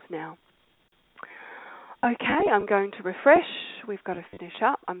question box now. Okay, I'm going to refresh. We've got to finish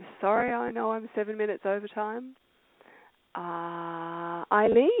up. I'm sorry, I know I'm 7 minutes over time.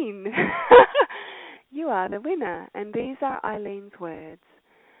 Eileen, you are the winner. And these are Eileen's words: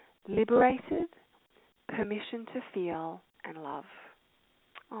 liberated, permission to feel, and love.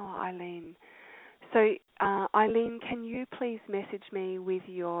 Oh, Eileen. So, Eileen, can you please message me with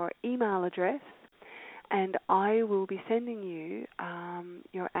your email address, and I will be sending you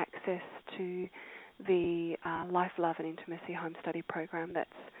your access to the Life, Love and Intimacy Home Study Program.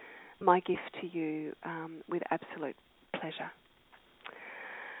 That's my gift to you with absolute pleasure.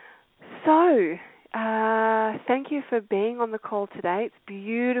 So, thank you for being on the call today. It's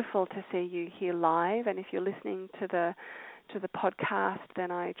beautiful to see you here live, and if you're listening to the podcast, then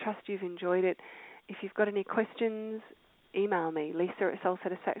I trust you've enjoyed it. If you've got any questions, email me,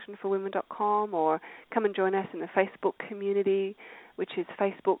 lisa@soulsatisfactionforwomen.com, or come and join us in the Facebook community, which is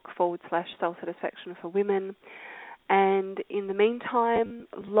Facebook.com/Soul Satisfaction for Women. And in the meantime,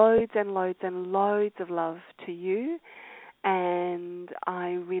 loads and loads and loads of love to you. And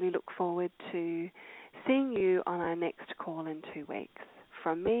I really look forward to seeing you on our next call in 2 weeks.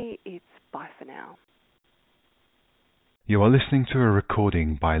 From me, it's bye for now. You are listening to a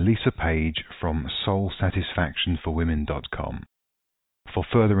recording by Lisa Page from soulsatisfactionforwomen.com. For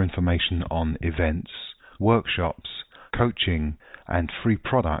further information on events, workshops, coaching, and free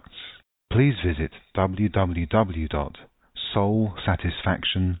products, please visit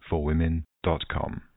www.soulsatisfactionforwomen.com.